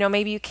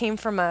 Maybe you came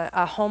from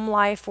a home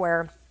life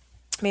where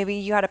maybe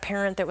you had a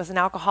parent that was an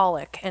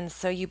alcoholic, and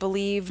so you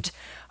believed,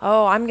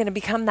 oh, I'm going to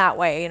become that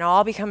way.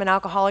 I'll become an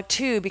alcoholic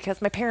too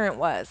because my parent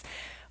was.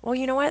 Well,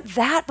 you know what?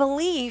 That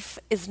belief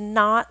is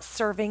not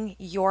serving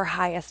your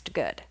highest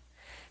good,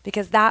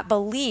 because that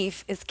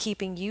belief is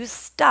keeping you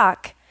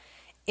stuck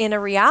in a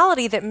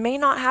reality that may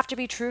not have to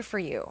be true for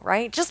you,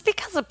 right? Just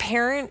because a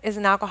parent is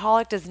an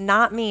alcoholic does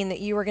not mean that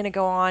you are going to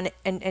go on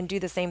and do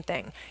the same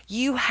thing.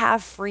 You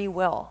have free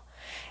will.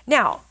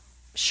 Now,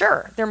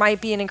 sure, there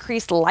might be an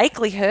increased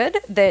likelihood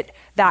that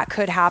that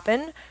could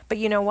happen, but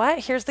you know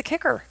what? Here's the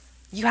kicker.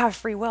 You have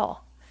free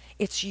will.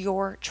 It's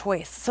your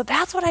choice. So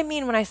that's what I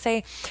mean when I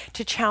say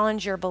to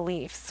challenge your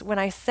beliefs. When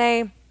I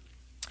say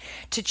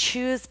to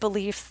choose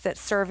beliefs that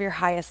serve your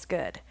highest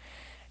good.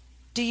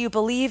 Do you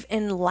believe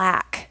in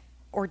lack,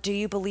 or do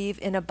you believe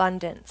in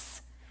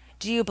abundance?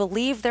 Do you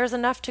believe there's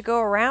enough to go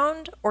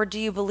around, or do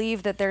you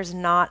believe that there's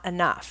not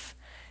enough?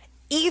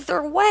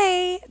 Either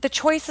way, the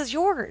choice is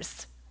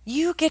yours.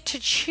 You get to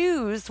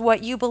choose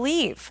what you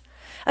believe.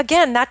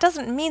 Again, that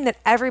doesn't mean that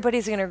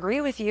everybody's going to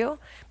agree with you.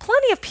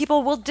 Plenty of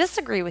people will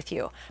disagree with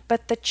you,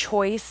 but the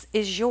choice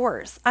is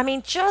yours. I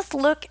mean, just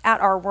look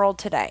at our world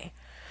today.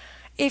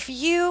 If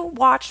you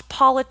watch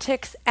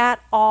politics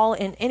at all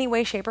in any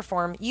way, shape, or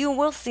form, you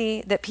will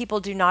see that people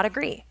do not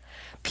agree.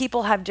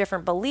 People have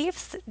different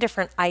beliefs,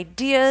 different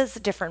ideas,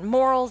 different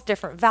morals,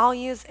 different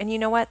values. And you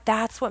know what?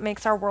 That's what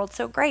makes our world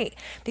so great,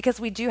 because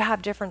we do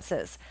have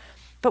differences.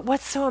 But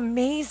what's so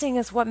amazing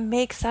is what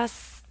makes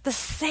us the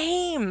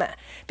same,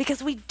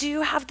 because we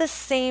do have the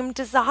same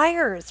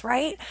desires,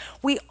 right?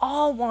 We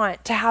all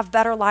want to have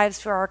better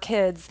lives for our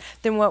kids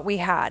than what we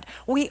had.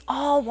 We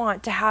all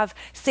want to have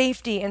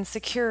safety and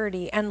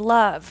security and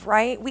love,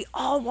 right? We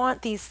all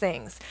want these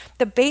things.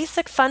 The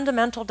basic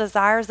fundamental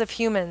desires of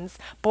humans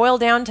boil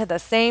down to the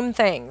same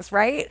things,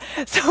 right?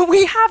 So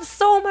we have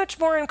so much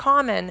more in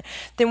common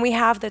than we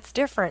have that's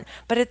different,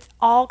 but it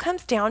all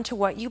comes down to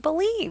what you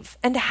believe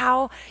and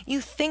how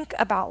you think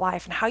about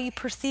life and how you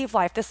perceive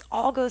life. This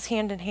all goes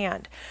hand in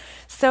hand.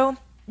 So,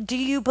 do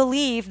you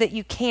believe that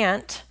you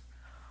can't,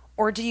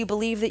 or do you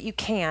believe that you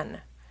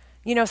can?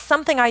 You know,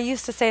 something I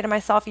used to say to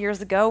myself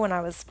years ago when I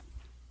was,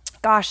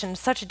 in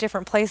such a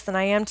different place than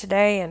I am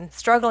today and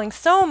struggling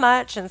so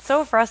much and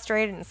so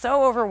frustrated and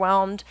so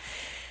overwhelmed,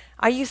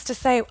 I used to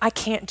say, I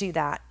can't do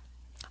that.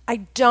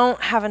 I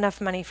don't have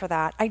enough money for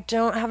that. I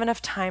don't have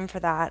enough time for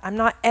that. I'm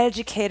not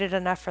educated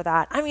enough for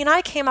that. I mean,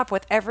 I came up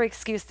with every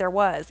excuse there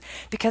was,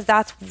 because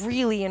that's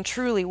really and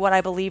truly what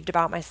I believed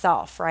about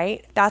myself,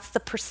 right? That's the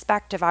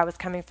perspective I was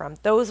coming from.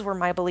 Those were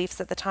my beliefs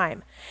at the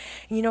time.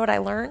 And you know what I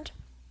learned?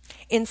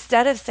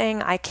 Instead of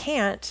saying I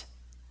can't,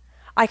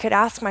 I could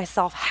ask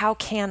myself, how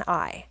can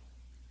I?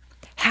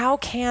 How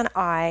can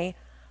I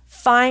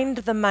find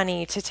the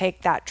money to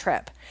take that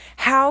trip?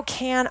 How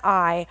can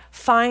I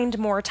find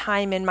more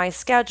time in my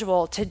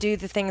schedule to do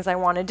the things I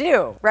want to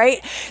do,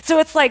 right? So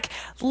it's like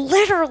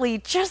literally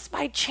just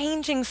by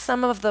changing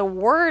some of the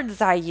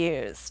words I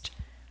used,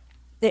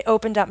 it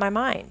opened up my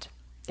mind.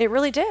 It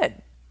really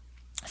did.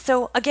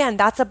 So again,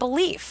 that's a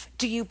belief.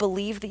 Do you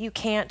believe that you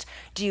can't?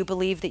 Do you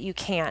believe that you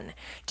can?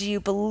 Do you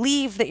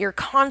believe that you're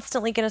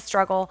constantly going to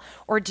struggle?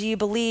 Or do you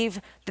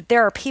believe that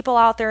there are people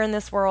out there in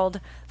this world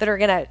that are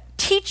going to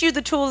teach you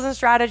the tools and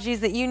strategies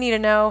that you need to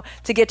know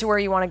to get to where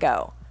you want to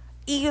go?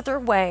 Either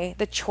way,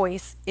 the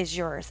choice is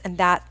yours. And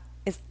that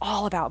is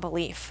all about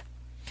belief.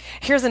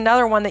 Here's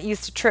another one that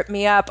used to trip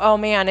me up. Oh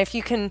man, if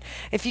you can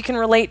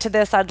relate to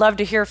this, I'd love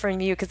to hear from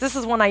you, because this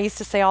is one I used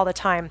to say all the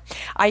time.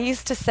 I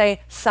used to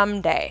say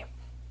someday.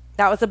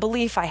 That was a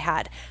belief I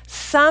had.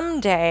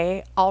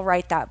 Someday I'll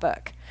write that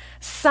book.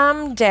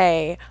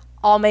 Someday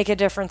I'll make a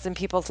difference in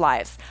people's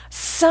lives.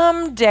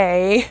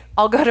 Someday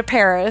I'll go to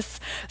Paris.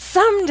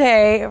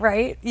 Someday,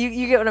 right?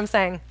 You get what I'm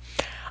saying?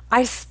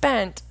 I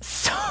spent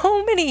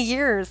so many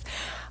years,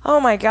 oh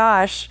my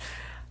gosh,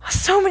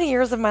 so many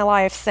years of my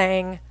life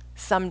saying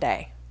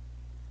someday.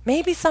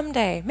 Maybe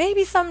someday,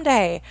 maybe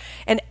someday.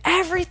 And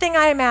everything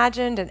I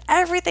imagined and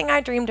everything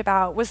I dreamed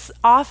about was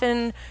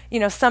often,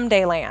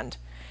 someday land.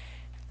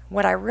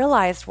 What I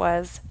realized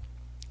was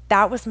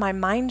that was my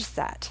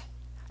mindset.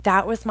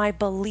 That was my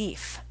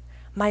belief.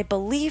 My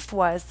belief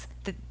was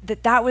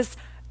that was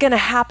going to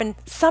happen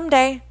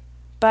someday,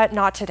 but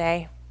not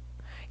today.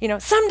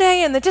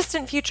 Someday in the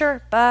distant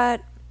future,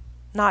 but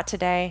not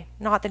today,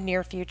 not the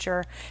near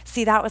future.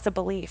 See, that was a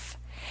belief.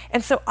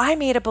 And so I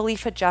made a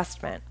belief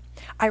adjustment.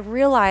 I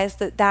realized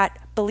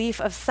that belief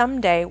of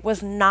someday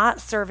was not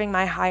serving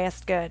my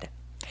highest good.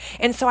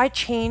 And so I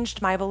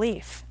changed my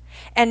belief.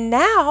 And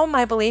now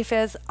my belief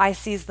is I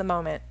seize the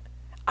moment.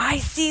 I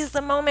seize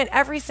the moment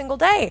every single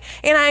day.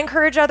 And I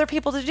encourage other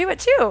people to do it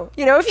too.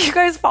 If you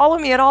guys follow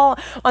me at all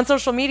on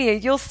social media,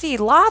 you'll see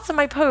lots of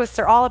my posts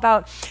are all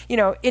about,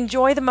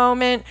 enjoy the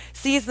moment,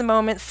 seize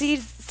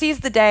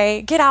the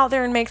day, get out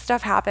there and make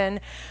stuff happen.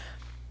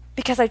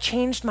 Because I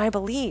changed my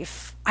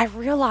belief. I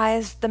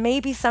realized the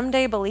maybe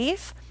someday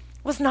belief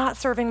was not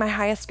serving my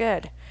highest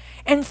good.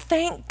 And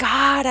thank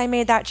God I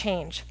made that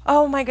change.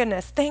 Oh my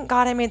goodness, thank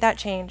God I made that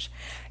change.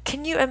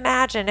 Can you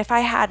imagine if I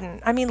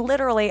hadn't? I mean,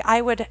 literally,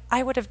 I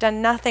would have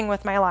done nothing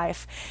with my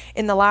life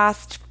in the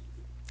last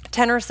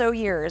 10 or so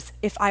years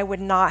if I would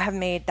not have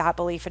made that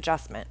belief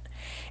adjustment.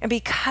 And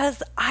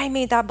because I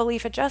made that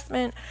belief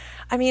adjustment,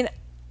 I mean,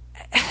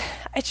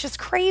 it's just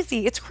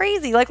crazy. It's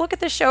crazy. Like, look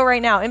at this show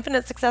right now.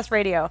 Infinite Success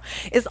Radio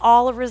is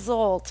all a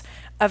result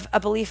of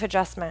a belief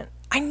adjustment.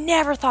 I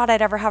never thought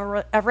I'd ever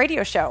have a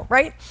radio show,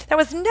 right? That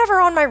was never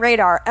on my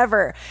radar,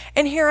 ever.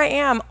 And here I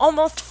am,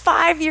 almost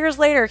 5 years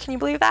later. Can you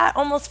believe that?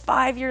 Almost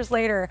 5 years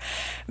later,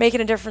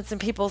 making a difference in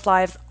people's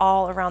lives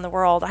all around the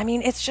world. I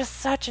mean, it's just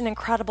such an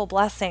incredible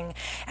blessing.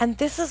 And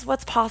this is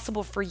what's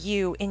possible for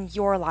you in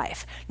your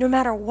life. No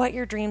matter what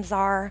your dreams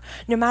are,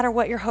 no matter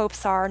what your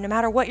hopes are, no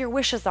matter what your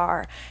wishes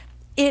are,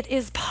 it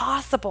is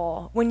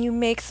possible when you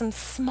make some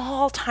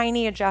small,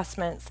 tiny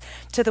adjustments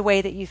to the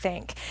way that you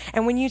think.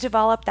 And when you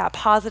develop that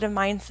positive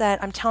mindset,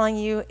 I'm telling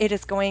you, it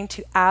is going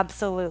to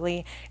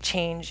absolutely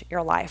change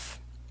your life.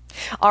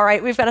 All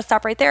right, we've got to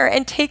stop right there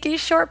and take a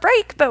short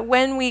break. But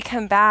when we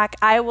come back,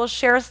 I will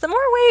share some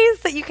more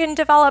ways that you can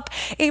develop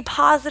a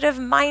positive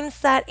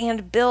mindset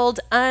and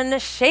build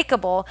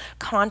unshakable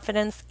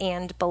confidence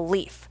and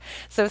belief.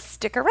 So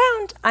stick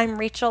around. I'm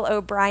Rachel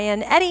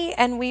O'Brien Eddy,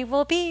 and we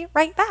will be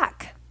right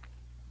back.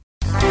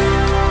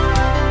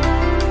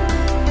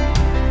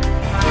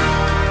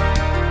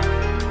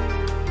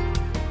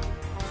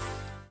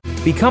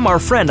 Become our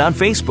friend on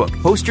Facebook.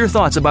 Post your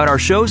thoughts about our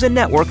shows and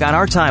network on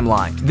our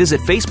timeline. Visit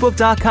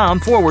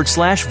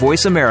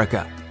facebook.com/Voice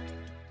America.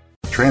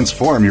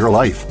 Transform your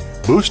life,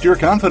 boost your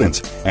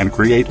confidence, and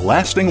create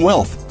lasting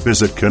wealth.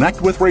 Visit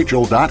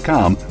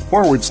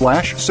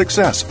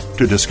connectwithrachel.com/success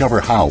to discover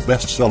how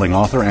best-selling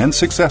author and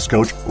success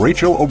coach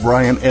Rachel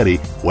O'Brien Eddy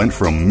went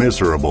from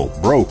miserable,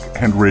 broke,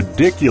 and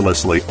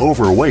ridiculously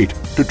overweight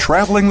to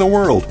traveling the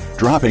world,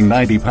 dropping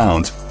 90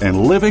 pounds,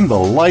 and living the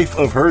life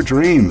of her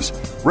dreams.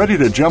 Ready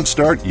to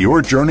jumpstart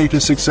your journey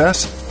to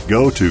success?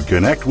 Go to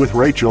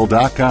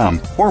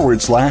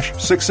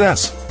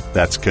connectwithrachel.com/success.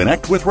 That's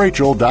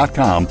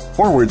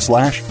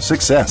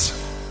connectwithrachel.com/success.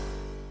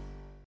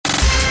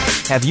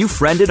 Have you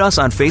friended us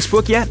on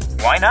Facebook yet?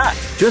 Why not?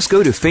 Just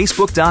go to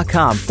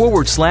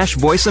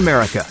facebook.com/Voice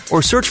America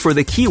or search for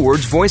the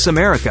keywords Voice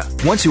America.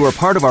 Once you are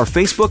part of our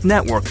Facebook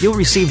network, you'll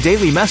receive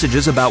daily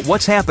messages about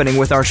what's happening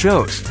with our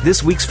shows,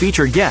 this week's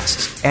featured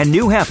guests, and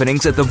new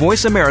happenings at the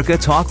Voice America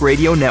Talk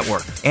Radio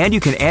Network. And you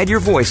can add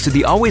your voice to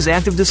the always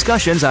active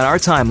discussions on our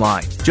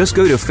timeline. Just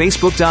go to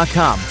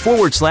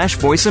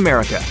facebook.com/Voice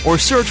America or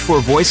search for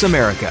Voice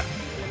America.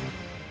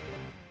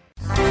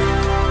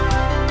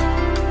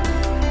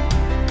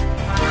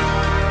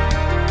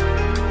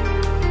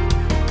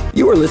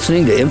 You are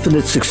listening to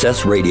Infinite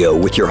Success Radio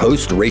with your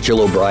host,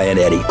 Rachel O'Brien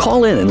Eddy.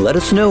 Call in and let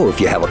us know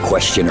if you have a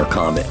question or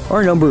comment.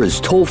 Our number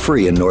is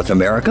toll-free in North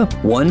America,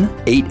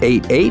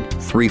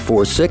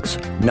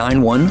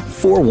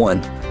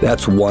 1-888-346-9141.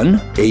 That's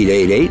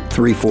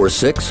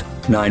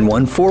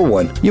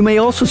 1-888-346-9141. You may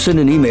also send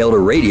an email to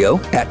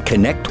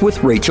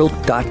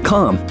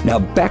radio@connectwithrachel.com. Now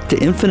back to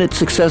Infinite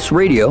Success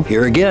Radio.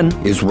 Here again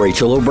is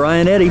Rachel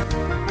O'Brien Eddy.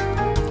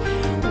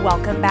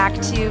 Welcome back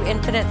to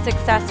Infinite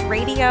Success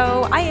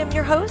Radio. I am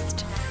your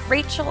host,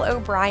 Rachel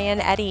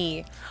O'Brien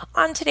Eddy.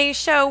 On today's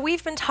show,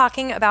 we've been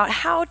talking about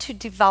how to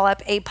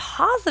develop a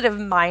positive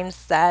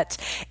mindset,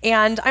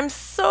 and I'm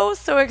so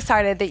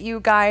excited that you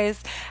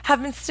guys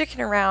have been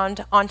sticking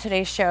around on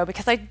today's show,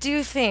 because I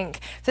do think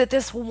that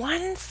this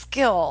one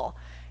skill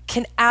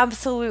can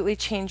absolutely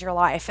change your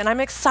life. And I'm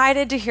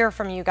excited to hear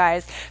from you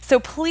guys. So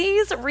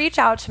please reach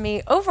out to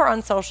me over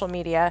on social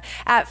media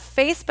at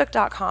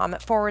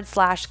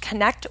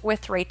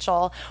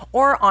facebook.com/connectwithrachel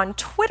or on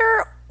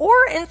Twitter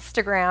or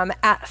Instagram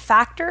at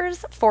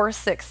Factors for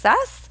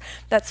Success.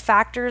 That's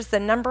Factors, the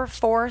number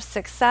 4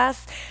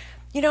 Success.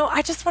 You know,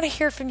 I just want to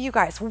hear from you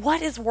guys.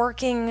 What is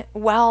working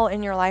well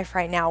in your life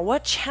right now?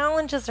 What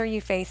challenges are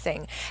you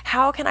facing?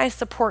 How can I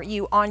support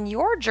you on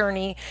your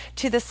journey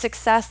to the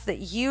success that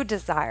you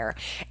desire?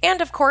 And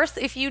of course,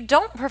 if you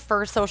don't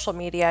prefer social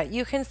media,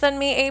 you can send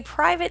me a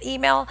private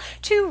email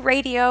to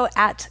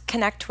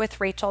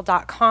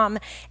radio@connectwithrachel.com,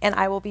 and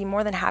I will be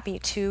more than happy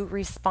to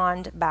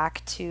respond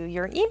back to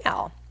your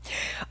email.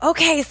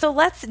 Okay, so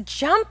let's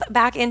jump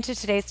back into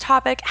today's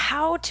topic,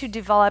 how to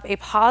develop a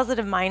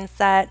positive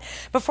mindset.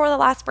 Before the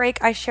last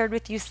break, I shared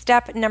with you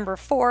step number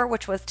 4,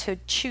 which was to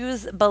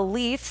choose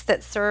beliefs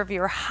that serve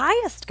your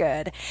highest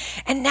good.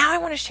 And now I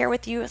want to share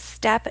with you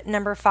step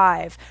number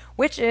 5,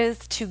 which is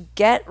to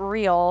get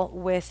real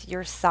with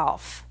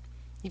yourself.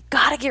 You've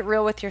got to get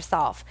real with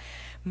yourself.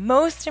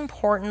 Most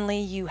importantly,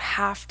 you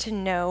have to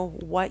know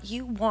what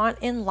you want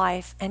in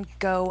life and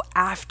go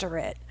after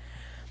it.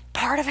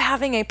 Part of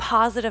having a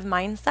positive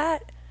mindset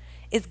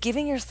is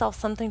giving yourself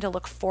something to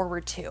look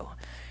forward to.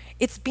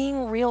 It's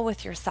being real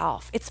with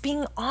yourself. It's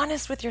being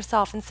honest with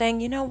yourself and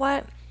saying, you know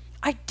what?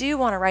 I do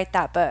want to write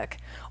that book,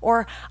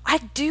 or I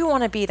do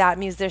want to be that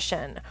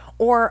musician,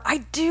 or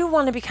I do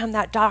want to become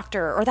that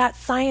doctor or that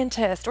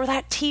scientist or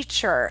that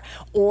teacher,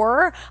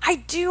 or I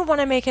do want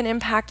to make an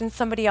impact in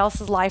somebody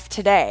else's life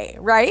today,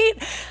 right?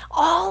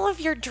 All of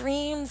your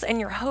dreams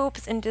and your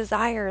hopes and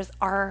desires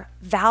are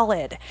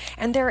valid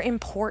and they're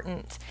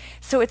important.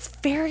 So it's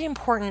very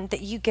important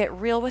that you get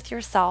real with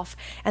yourself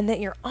and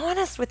that you're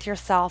honest with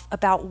yourself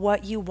about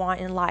what you want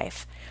in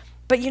life.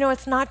 But you know,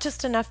 it's not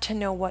just enough to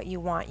know what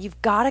you want.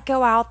 You've got to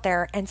go out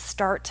there and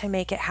start to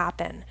make it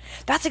happen.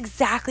 That's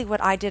exactly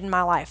what I did in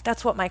my life.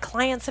 That's what my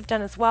clients have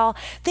done as well.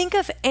 Think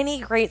of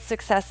any great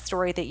success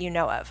story that you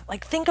know of.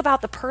 Like, think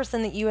about the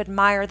person that you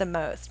admire the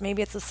most.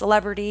 Maybe it's a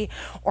celebrity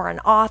or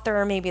an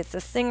author. Maybe it's a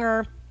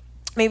singer.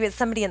 Maybe it's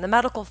somebody in the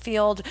medical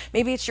field.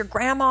 Maybe it's your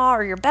grandma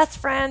or your best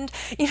friend.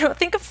 You know,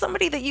 think of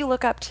somebody that you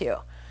look up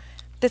to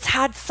that's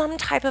had some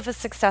type of a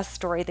success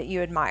story that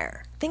you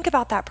admire. Think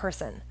about that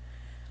person.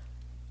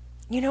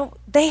 You know,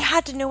 they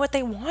had to know what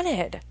they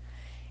wanted,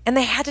 and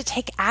they had to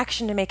take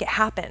action to make it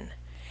happen.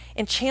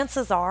 And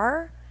chances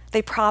are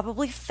they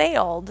probably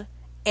failed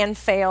and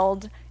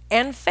failed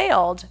and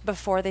failed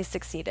before they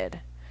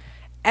succeeded.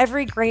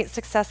 Every great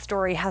success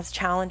story has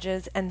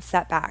challenges and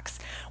setbacks.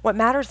 What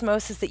matters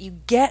most is that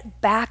you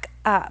get back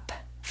up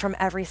from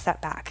every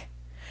setback.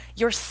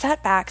 Your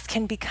setbacks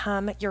can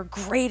become your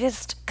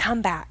greatest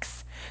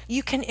comebacks.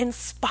 You can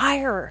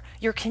inspire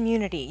your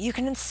community. You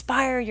can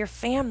inspire your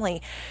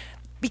family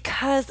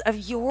because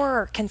of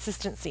your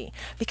consistency,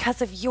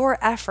 because of your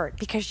effort,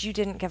 because you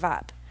didn't give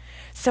up.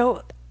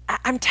 So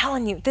I'm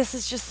telling you, this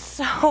is just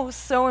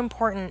so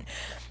important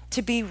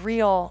to be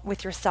real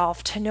with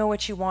yourself, to know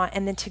what you want,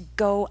 and then to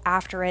go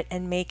after it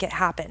and make it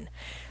happen.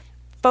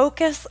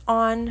 Focus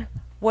on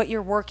what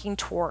you're working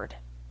toward.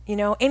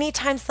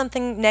 Anytime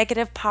something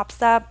negative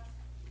pops up,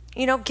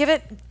 give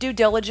it due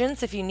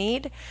diligence if you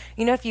need.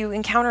 If you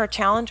encounter a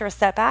challenge or a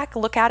setback,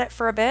 look at it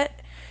for a bit,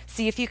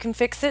 see if you can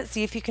fix it,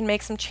 see if you can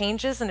make some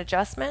changes and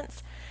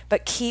adjustments,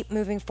 but keep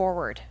moving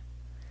forward.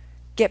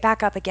 Get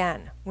back up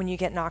again when you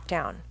get knocked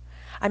down.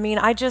 I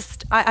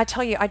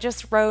tell you, I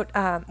just wrote,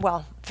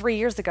 3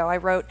 years ago, I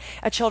wrote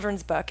a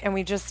children's book, and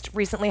we just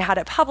recently had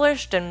it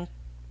published, and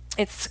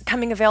it's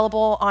coming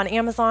available on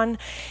Amazon,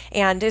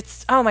 and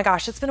it's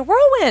been a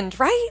whirlwind,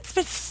 right? It's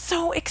been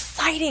so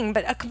exciting,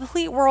 but a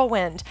complete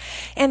whirlwind.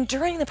 And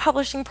during the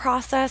publishing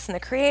process and the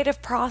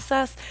creative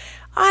process,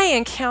 I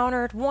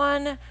encountered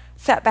one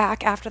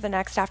setback after the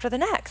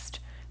next,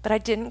 but I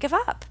didn't give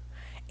up.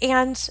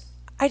 And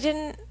I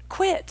didn't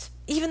quit,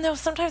 even though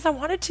sometimes I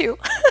wanted to,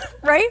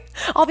 right?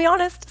 I'll be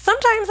honest.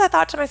 Sometimes I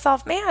thought to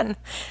myself, man,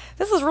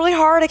 this is really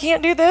hard. I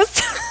can't do this.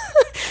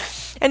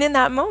 And in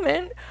that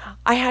moment,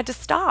 I had to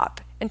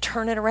stop and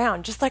turn it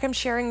around, just like I'm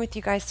sharing with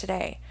you guys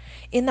today.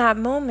 In that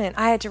moment,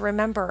 I had to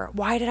remember,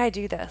 why did I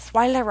do this?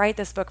 Why did I write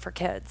this book for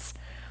kids?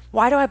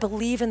 Why do I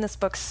believe in this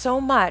book so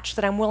much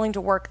that I'm willing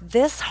to work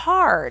this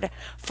hard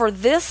for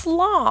this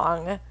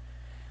long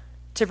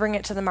to bring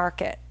it to the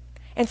market?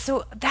 And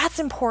so that's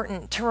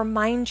important to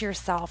remind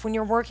yourself when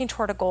you're working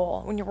toward a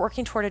goal, when you're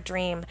working toward a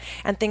dream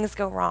and things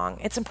go wrong.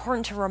 It's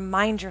important to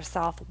remind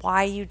yourself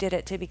why you did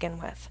it to begin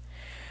with.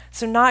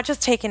 So not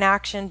just taking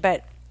action,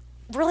 but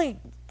really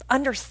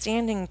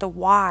understanding the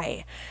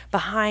why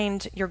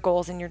behind your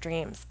goals and your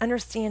dreams,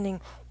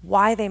 understanding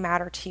why they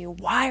matter to you,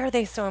 why are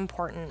they so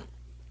important,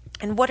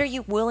 and what are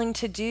you willing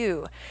to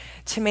do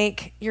to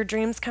make your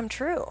dreams come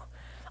true.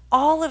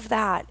 All of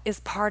that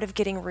is part of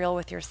getting real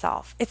with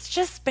yourself. It's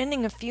just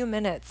spending a few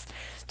minutes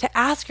to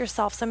ask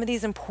yourself some of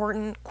these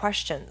important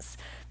questions.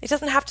 It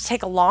doesn't have to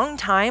take a long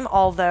time,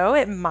 although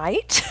it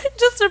might. It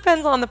just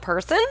depends on the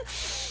person.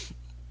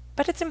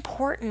 But it's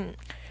important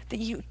that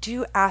you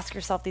do ask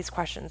yourself these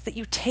questions, that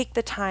you take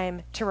the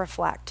time to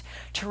reflect,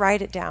 to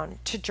write it down,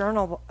 to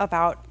journal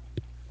about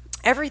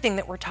everything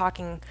that we're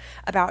talking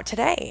about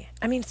today.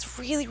 It's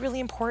really, really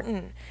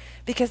important,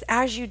 because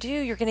as you do,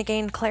 you're going to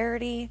gain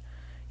clarity,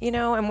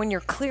 and when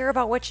you're clear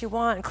about what you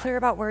want and clear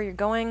about where you're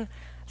going,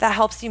 that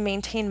helps you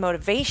maintain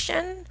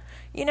motivation,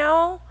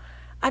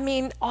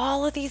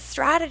 all of these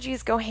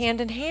strategies go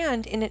hand in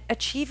hand in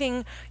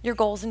achieving your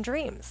goals and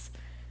dreams.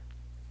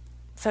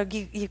 So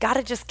you got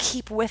to just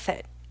keep with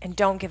it and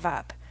don't give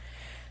up.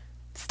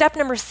 Step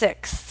number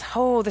 6.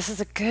 Oh, this is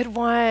a good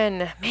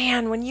one.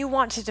 Man, when you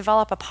want to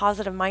develop a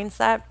positive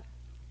mindset,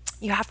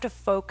 you have to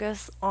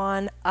focus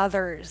on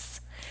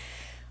others.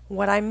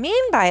 What I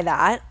mean by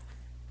that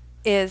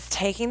is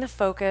taking the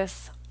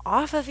focus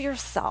off of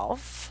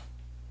yourself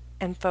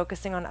and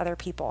focusing on other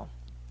people.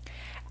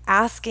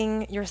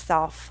 Asking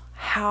yourself,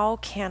 how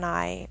can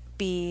I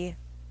be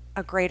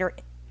a greater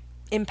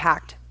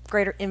impact,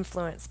 greater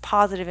influence,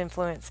 positive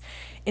influence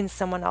in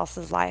someone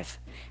else's life?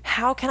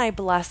 How can I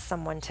bless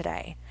someone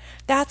today?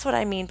 That's what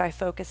I mean by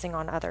focusing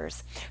on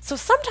others. So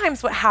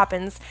sometimes what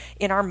happens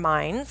in our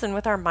minds and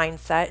with our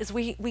mindset is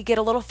we get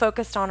a little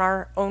focused on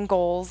our own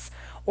goals,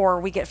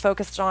 or we get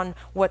focused on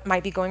what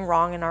might be going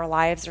wrong in our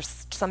lives or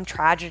some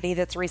tragedy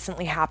that's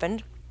recently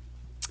happened.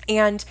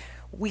 And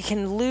we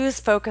can lose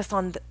focus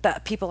on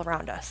the people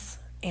around us.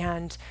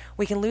 And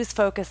we can lose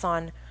focus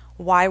on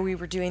why we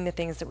were doing the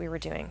things that we were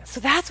doing. So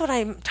that's what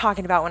I'm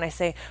talking about when I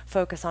say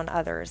focus on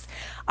others.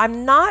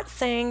 I'm not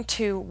saying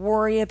to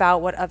worry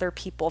about what other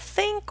people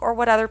think or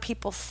what other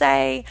people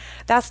say.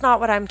 That's not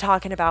what I'm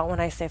talking about when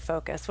I say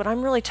focus. What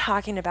I'm really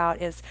talking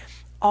about is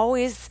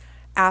always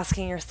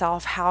asking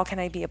yourself, how can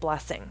I be a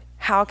blessing?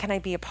 How can I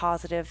be a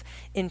positive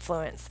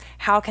influence?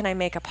 How can I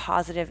make a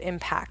positive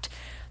impact?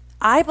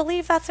 I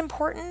believe that's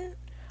important.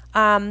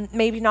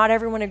 Maybe not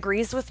everyone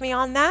agrees with me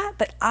on that,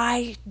 but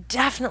I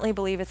definitely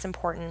believe it's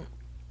important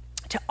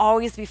to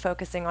always be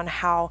focusing on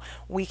how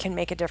we can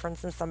make a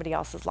difference in somebody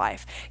else's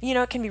life.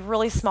 It can be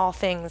really small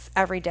things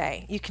every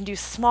day. You can do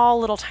small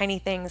little tiny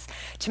things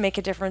to make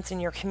a difference in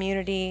your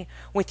community,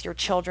 with your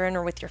children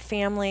or with your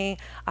family,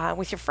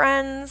 with your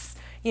friends.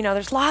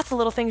 There's lots of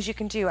little things you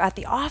can do at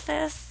the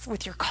office,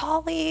 with your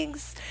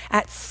colleagues,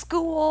 at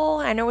school.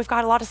 I know we've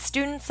got a lot of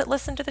students that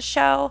listen to the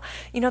show.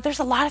 There's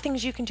a lot of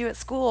things you can do at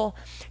school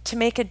to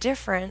make a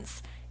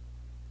difference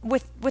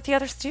with the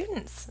other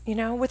students,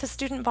 with the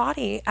student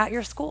body at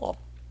your school.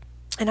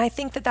 And I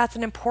think that that's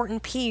an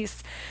important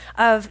piece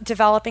of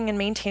developing and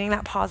maintaining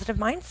that positive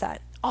mindset,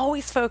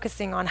 always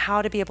focusing on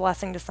how to be a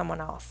blessing to someone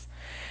else.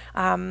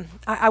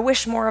 I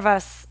wish more of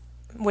us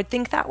would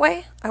think that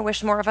way. I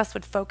wish more of us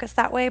would focus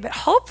that way. But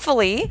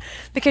hopefully,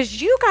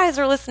 because you guys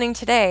are listening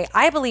today,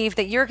 I believe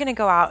that you're going to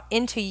go out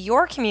into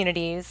your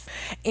communities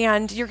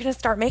and you're going to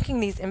start making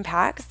these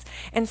impacts.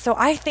 And so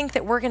I think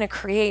that we're going to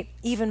create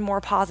even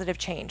more positive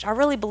change. I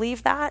really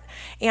believe that.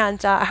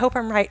 And I hope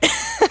I'm right.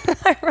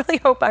 I really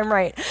hope I'm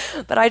right.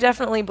 But I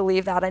definitely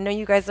believe that. I know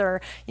you guys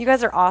are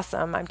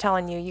awesome. I'm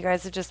telling you, you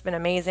guys have just been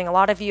amazing. A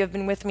lot of you have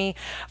been with me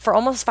for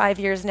almost 5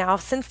 years now,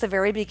 since the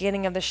very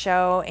beginning of the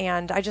show.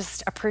 And I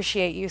just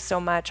appreciate you so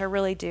much. I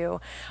really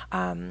do.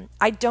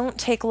 I don't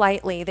take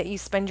lightly that you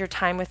spend your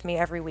time with me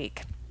every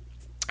week.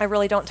 I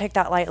really don't take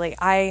that lightly.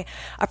 I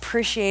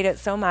appreciate it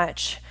so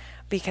much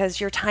because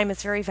your time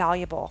is very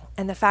valuable.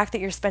 And the fact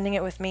that you're spending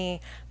it with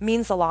me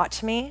means a lot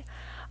to me.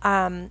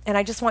 And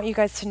I just want you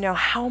guys to know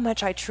how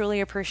much I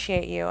truly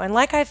appreciate you. And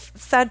like I've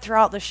said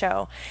throughout the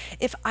show,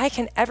 if I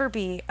can ever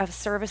be of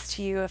service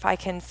to you, if I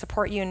can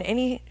support you in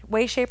any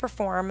way, shape, or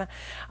form,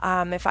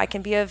 if I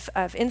can be of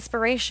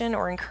inspiration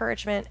or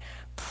encouragement,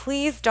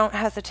 please don't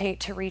hesitate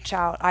to reach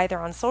out either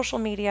on social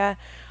media,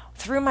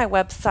 through my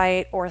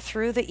website, or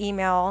through the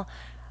email.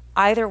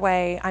 Either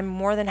way, I'm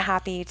more than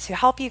happy to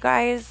help you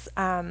guys.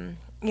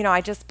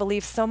 I just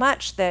believe so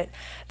much that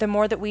the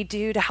more that we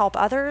do to help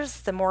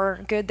others, the more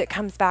good that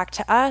comes back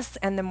to us,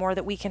 and the more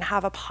that we can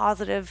have a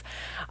positive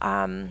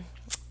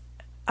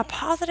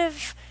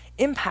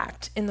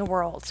impact in the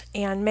world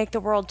and make the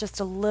world just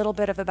a little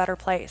bit of a better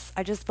place.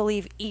 I just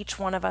believe each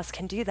one of us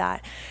can do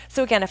that.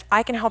 So again, if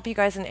I can help you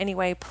guys in any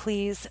way,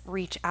 please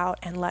reach out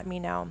and let me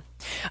know.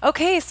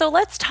 Okay, so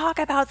let's talk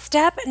about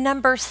step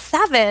number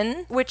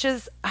 7, which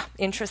is,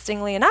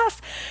 interestingly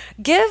enough,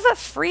 give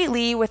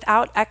freely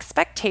without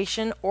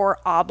expectation or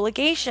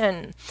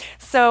obligation.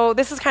 So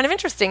this is kind of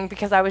interesting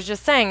because I was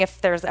just saying,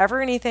 if there's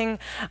ever anything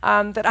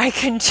that I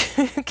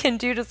can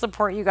do to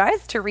support you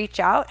guys, to reach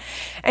out.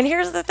 And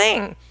here's the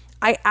thing,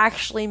 I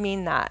actually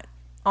mean that,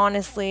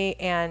 honestly,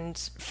 and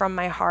from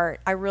my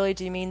heart. I really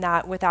do mean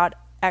that, without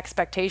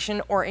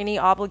expectation or any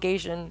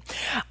obligation.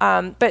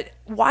 But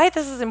why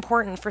this is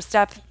important for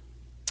step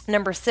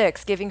number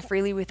 6, giving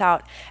freely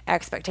without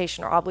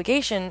expectation or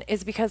obligation,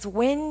 is because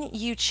when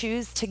you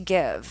choose to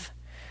give,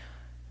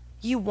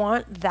 you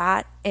want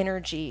that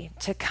energy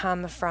to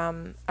come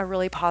from a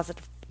really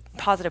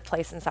positive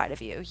place inside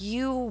of you.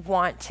 You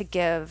want to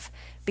give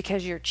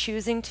because you're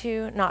choosing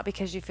to, not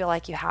because you feel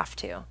like you have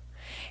to.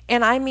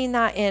 And I mean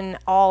that in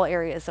all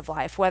areas of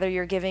life, whether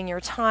you're giving your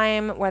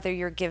time, whether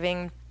you're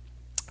giving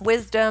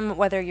wisdom,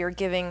 whether you're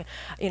giving,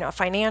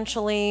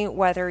 financially,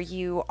 whether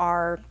you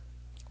are,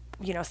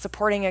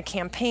 supporting a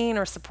campaign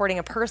or supporting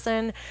a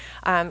person,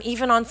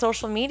 even on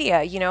social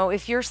media.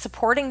 If you're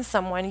supporting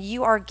someone,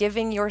 you are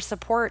giving your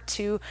support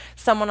to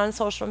someone on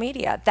social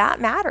media.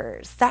 That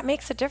matters. That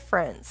makes a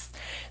difference.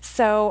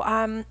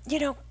 So,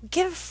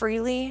 give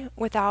freely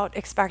without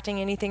expecting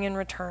anything in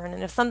return.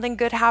 And if something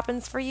good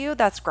happens for you,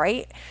 that's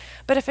great.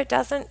 But if it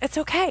doesn't, it's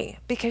okay,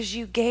 because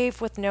you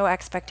gave with no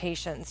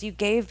expectations. You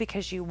gave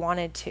because you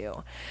wanted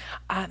to.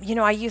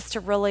 I used to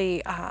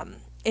really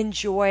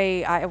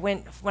enjoy,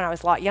 when I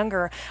was a lot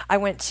younger, I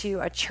went to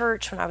a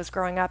church when I was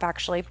growing up,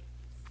 actually.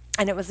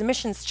 And it was a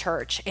missions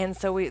church. And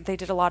so they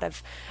did a lot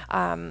of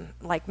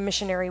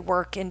missionary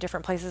work in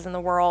different places in the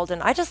world.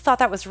 And I just thought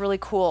that was really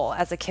cool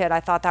as a kid. I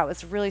thought that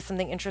was really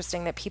something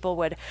interesting, that people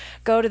would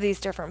go to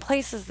these different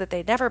places that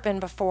they'd never been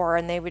before.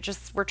 And they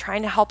were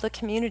trying to help the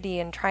community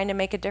and trying to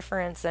make a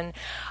difference. And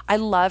I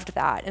loved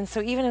that. And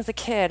so even as a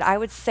kid, I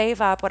would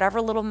save up whatever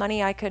little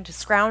money I could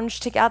scrounge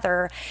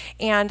together,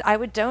 and I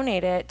would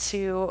donate it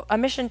to a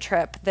mission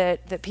trip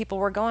that people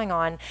were going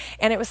on.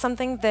 And it was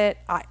something that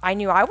I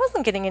knew I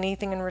wasn't getting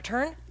anything in return,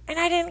 and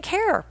I didn't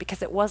care,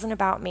 because it wasn't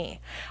about me.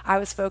 I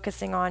was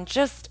focusing on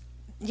just,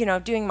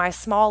 doing my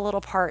small little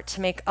part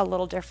to make a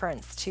little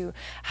difference, to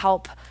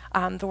help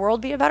the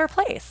world be a better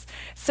place.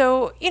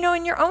 So,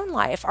 in your own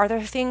life, are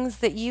there things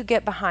that you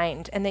get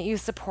behind and that you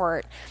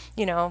support?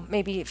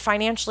 Maybe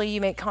financially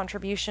you make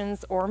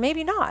contributions, or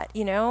maybe not.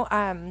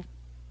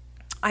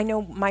 I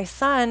know my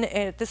son,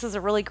 this is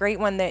a really great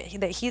one that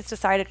he's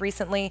decided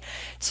recently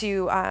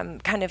to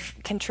kind of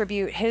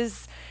contribute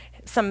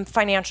some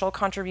financial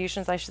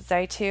contributions, I should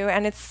say, too,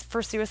 and it's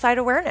for suicide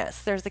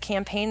awareness. There's a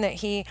campaign that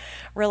he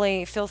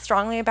really feels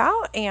strongly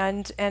about,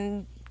 and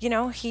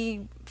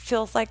he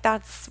feels like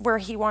that's where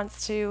he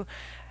wants to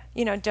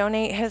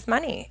donate his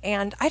money.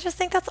 And I just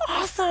think that's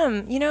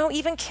awesome.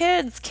 Even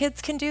kids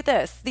can do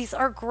this. These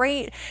are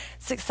great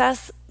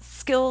success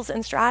skills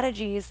and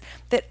strategies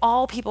that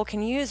all people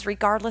can use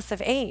regardless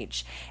of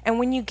age. And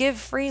when you give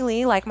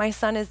freely, like my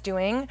son is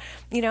doing,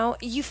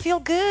 you feel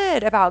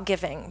good about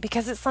giving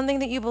because it's something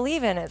that you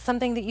believe in. It's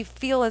something that you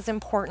feel is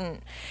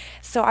important.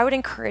 So I would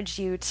encourage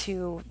you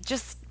to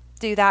just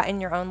do that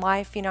in your own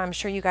life. I'm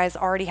sure you guys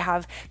already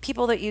have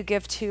people that you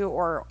give to,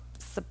 or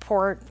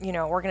support,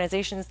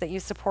 organizations that you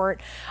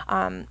support.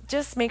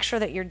 Just make sure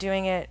that you're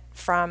doing it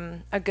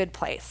from a good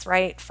place,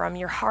 right? From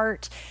your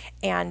heart,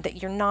 and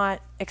that you're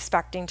not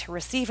expecting to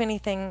receive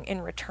anything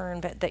in return,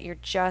 but that you're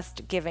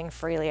just giving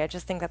freely. I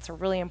just think that's a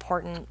really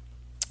important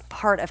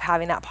part of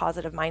having that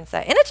positive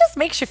mindset. And it just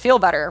makes you feel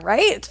better,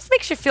 right? It just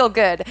makes you feel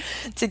good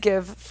to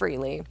give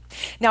freely.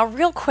 Now,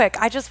 real quick,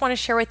 I just want to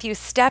share with you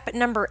step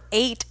number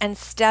 8 and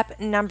step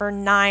number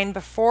 9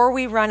 before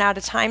we run out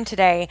of time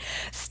today.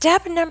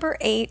 Step number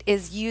 8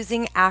 is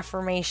using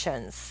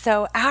affirmations.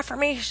 So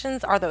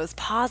affirmations are those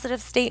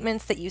positive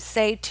statements that you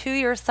say to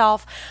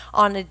yourself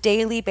on a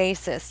daily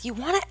basis. You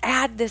want to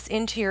add this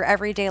into your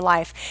everyday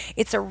life.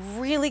 It's a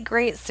really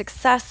great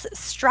success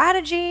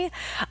strategy.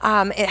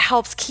 It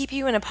helps keep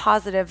you in a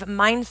positive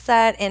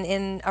mindset and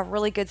in a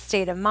really good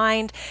state of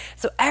mind.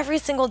 So every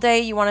single day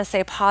you want to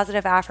say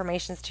positive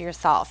affirmations to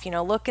yourself.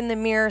 Look in the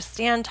mirror,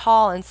 stand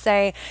tall and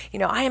say,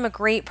 I am a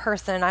great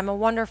person. I'm a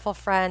wonderful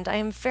friend. I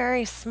am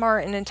very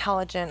smart and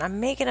intelligent. I'm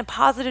making a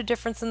positive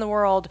difference in the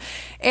world.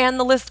 And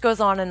the list goes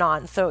on and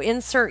on. So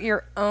insert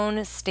your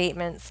own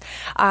statements.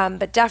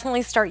 But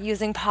definitely start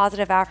using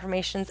positive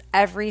affirmations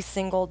every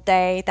single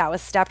day. That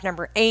was step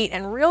number 8.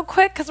 And real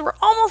quick, because we're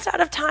almost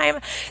out of time,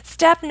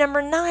 step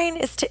number 9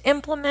 is to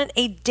implement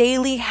a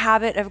daily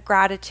habit of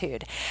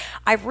gratitude.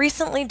 I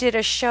recently did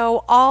a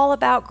show all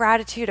about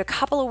gratitude a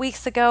couple of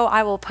weeks ago.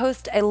 I will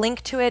post a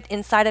link to it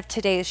inside of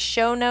today's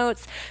show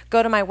notes.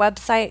 Go to my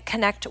website,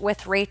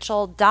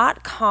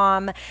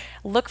 connectwithrachel.com.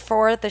 Look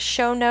for the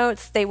show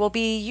notes. They will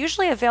be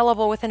usually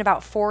available within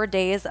about 4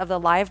 days of the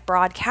live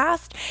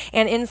broadcast.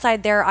 And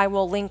inside there, I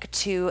will link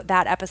to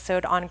that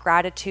episode on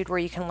gratitude where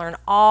you can learn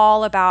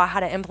all about how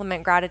to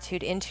implement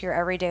gratitude into your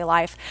everyday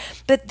life.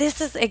 But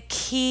this is a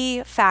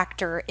key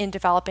factor in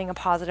developing a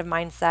positive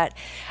mindset.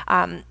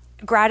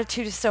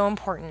 Gratitude is so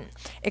important.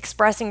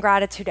 Expressing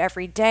gratitude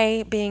every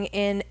day, being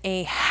in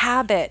a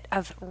habit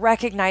of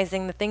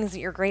recognizing the things that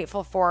you're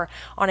grateful for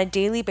on a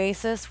daily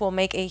basis will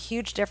make a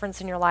huge difference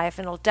in your life,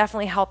 and it'll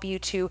definitely help you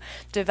to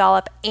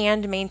develop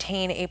and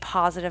maintain a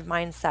positive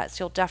mindset.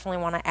 So you'll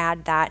definitely want to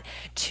add that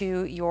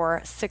to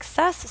your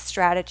success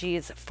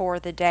strategies for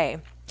the day.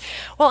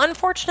 Well,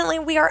 unfortunately,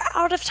 we are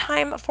out of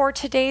time for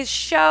today's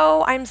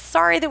show. I'm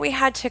sorry that we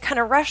had to kind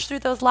of rush through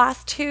those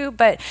last 2,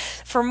 but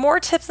for more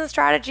tips and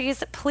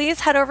strategies, please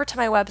head over to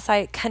my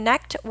website,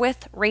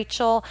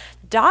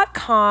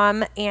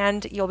 connectwithrachel.com,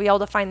 and you'll be able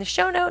to find the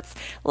show notes,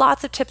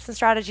 lots of tips and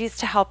strategies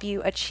to help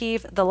you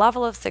achieve the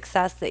level of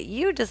success that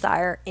you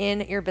desire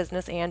in your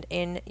business and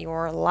in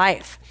your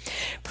life.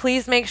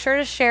 Please make sure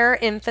to share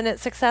Infinite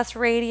Success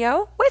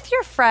Radio with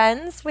your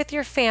friends, with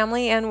your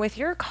family, and with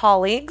your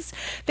colleagues,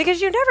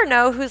 because you never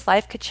know whose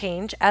life could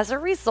change as a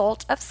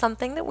result of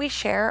something that we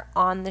share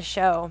on the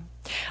show.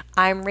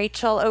 I'm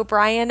Rachel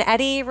O'Brien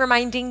Eddy,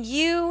 reminding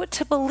you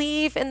to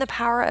believe in the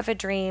power of a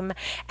dream,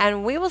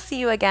 and we will see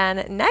you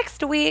again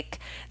next week,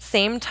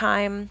 same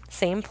time,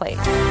 same place.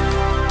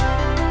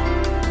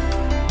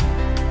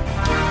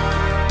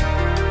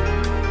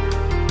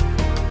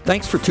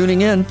 Thanks for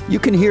tuning in. You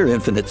can hear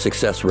Infinite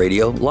Success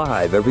Radio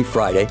live every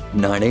Friday,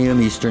 9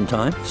 a.m. Eastern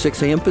Time,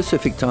 6 a.m.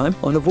 Pacific Time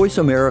on the Voice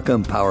America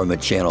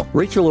Empowerment Channel.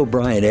 Rachel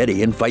O'Brien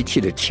Eddy invites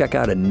you to check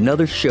out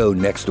another show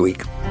next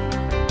week.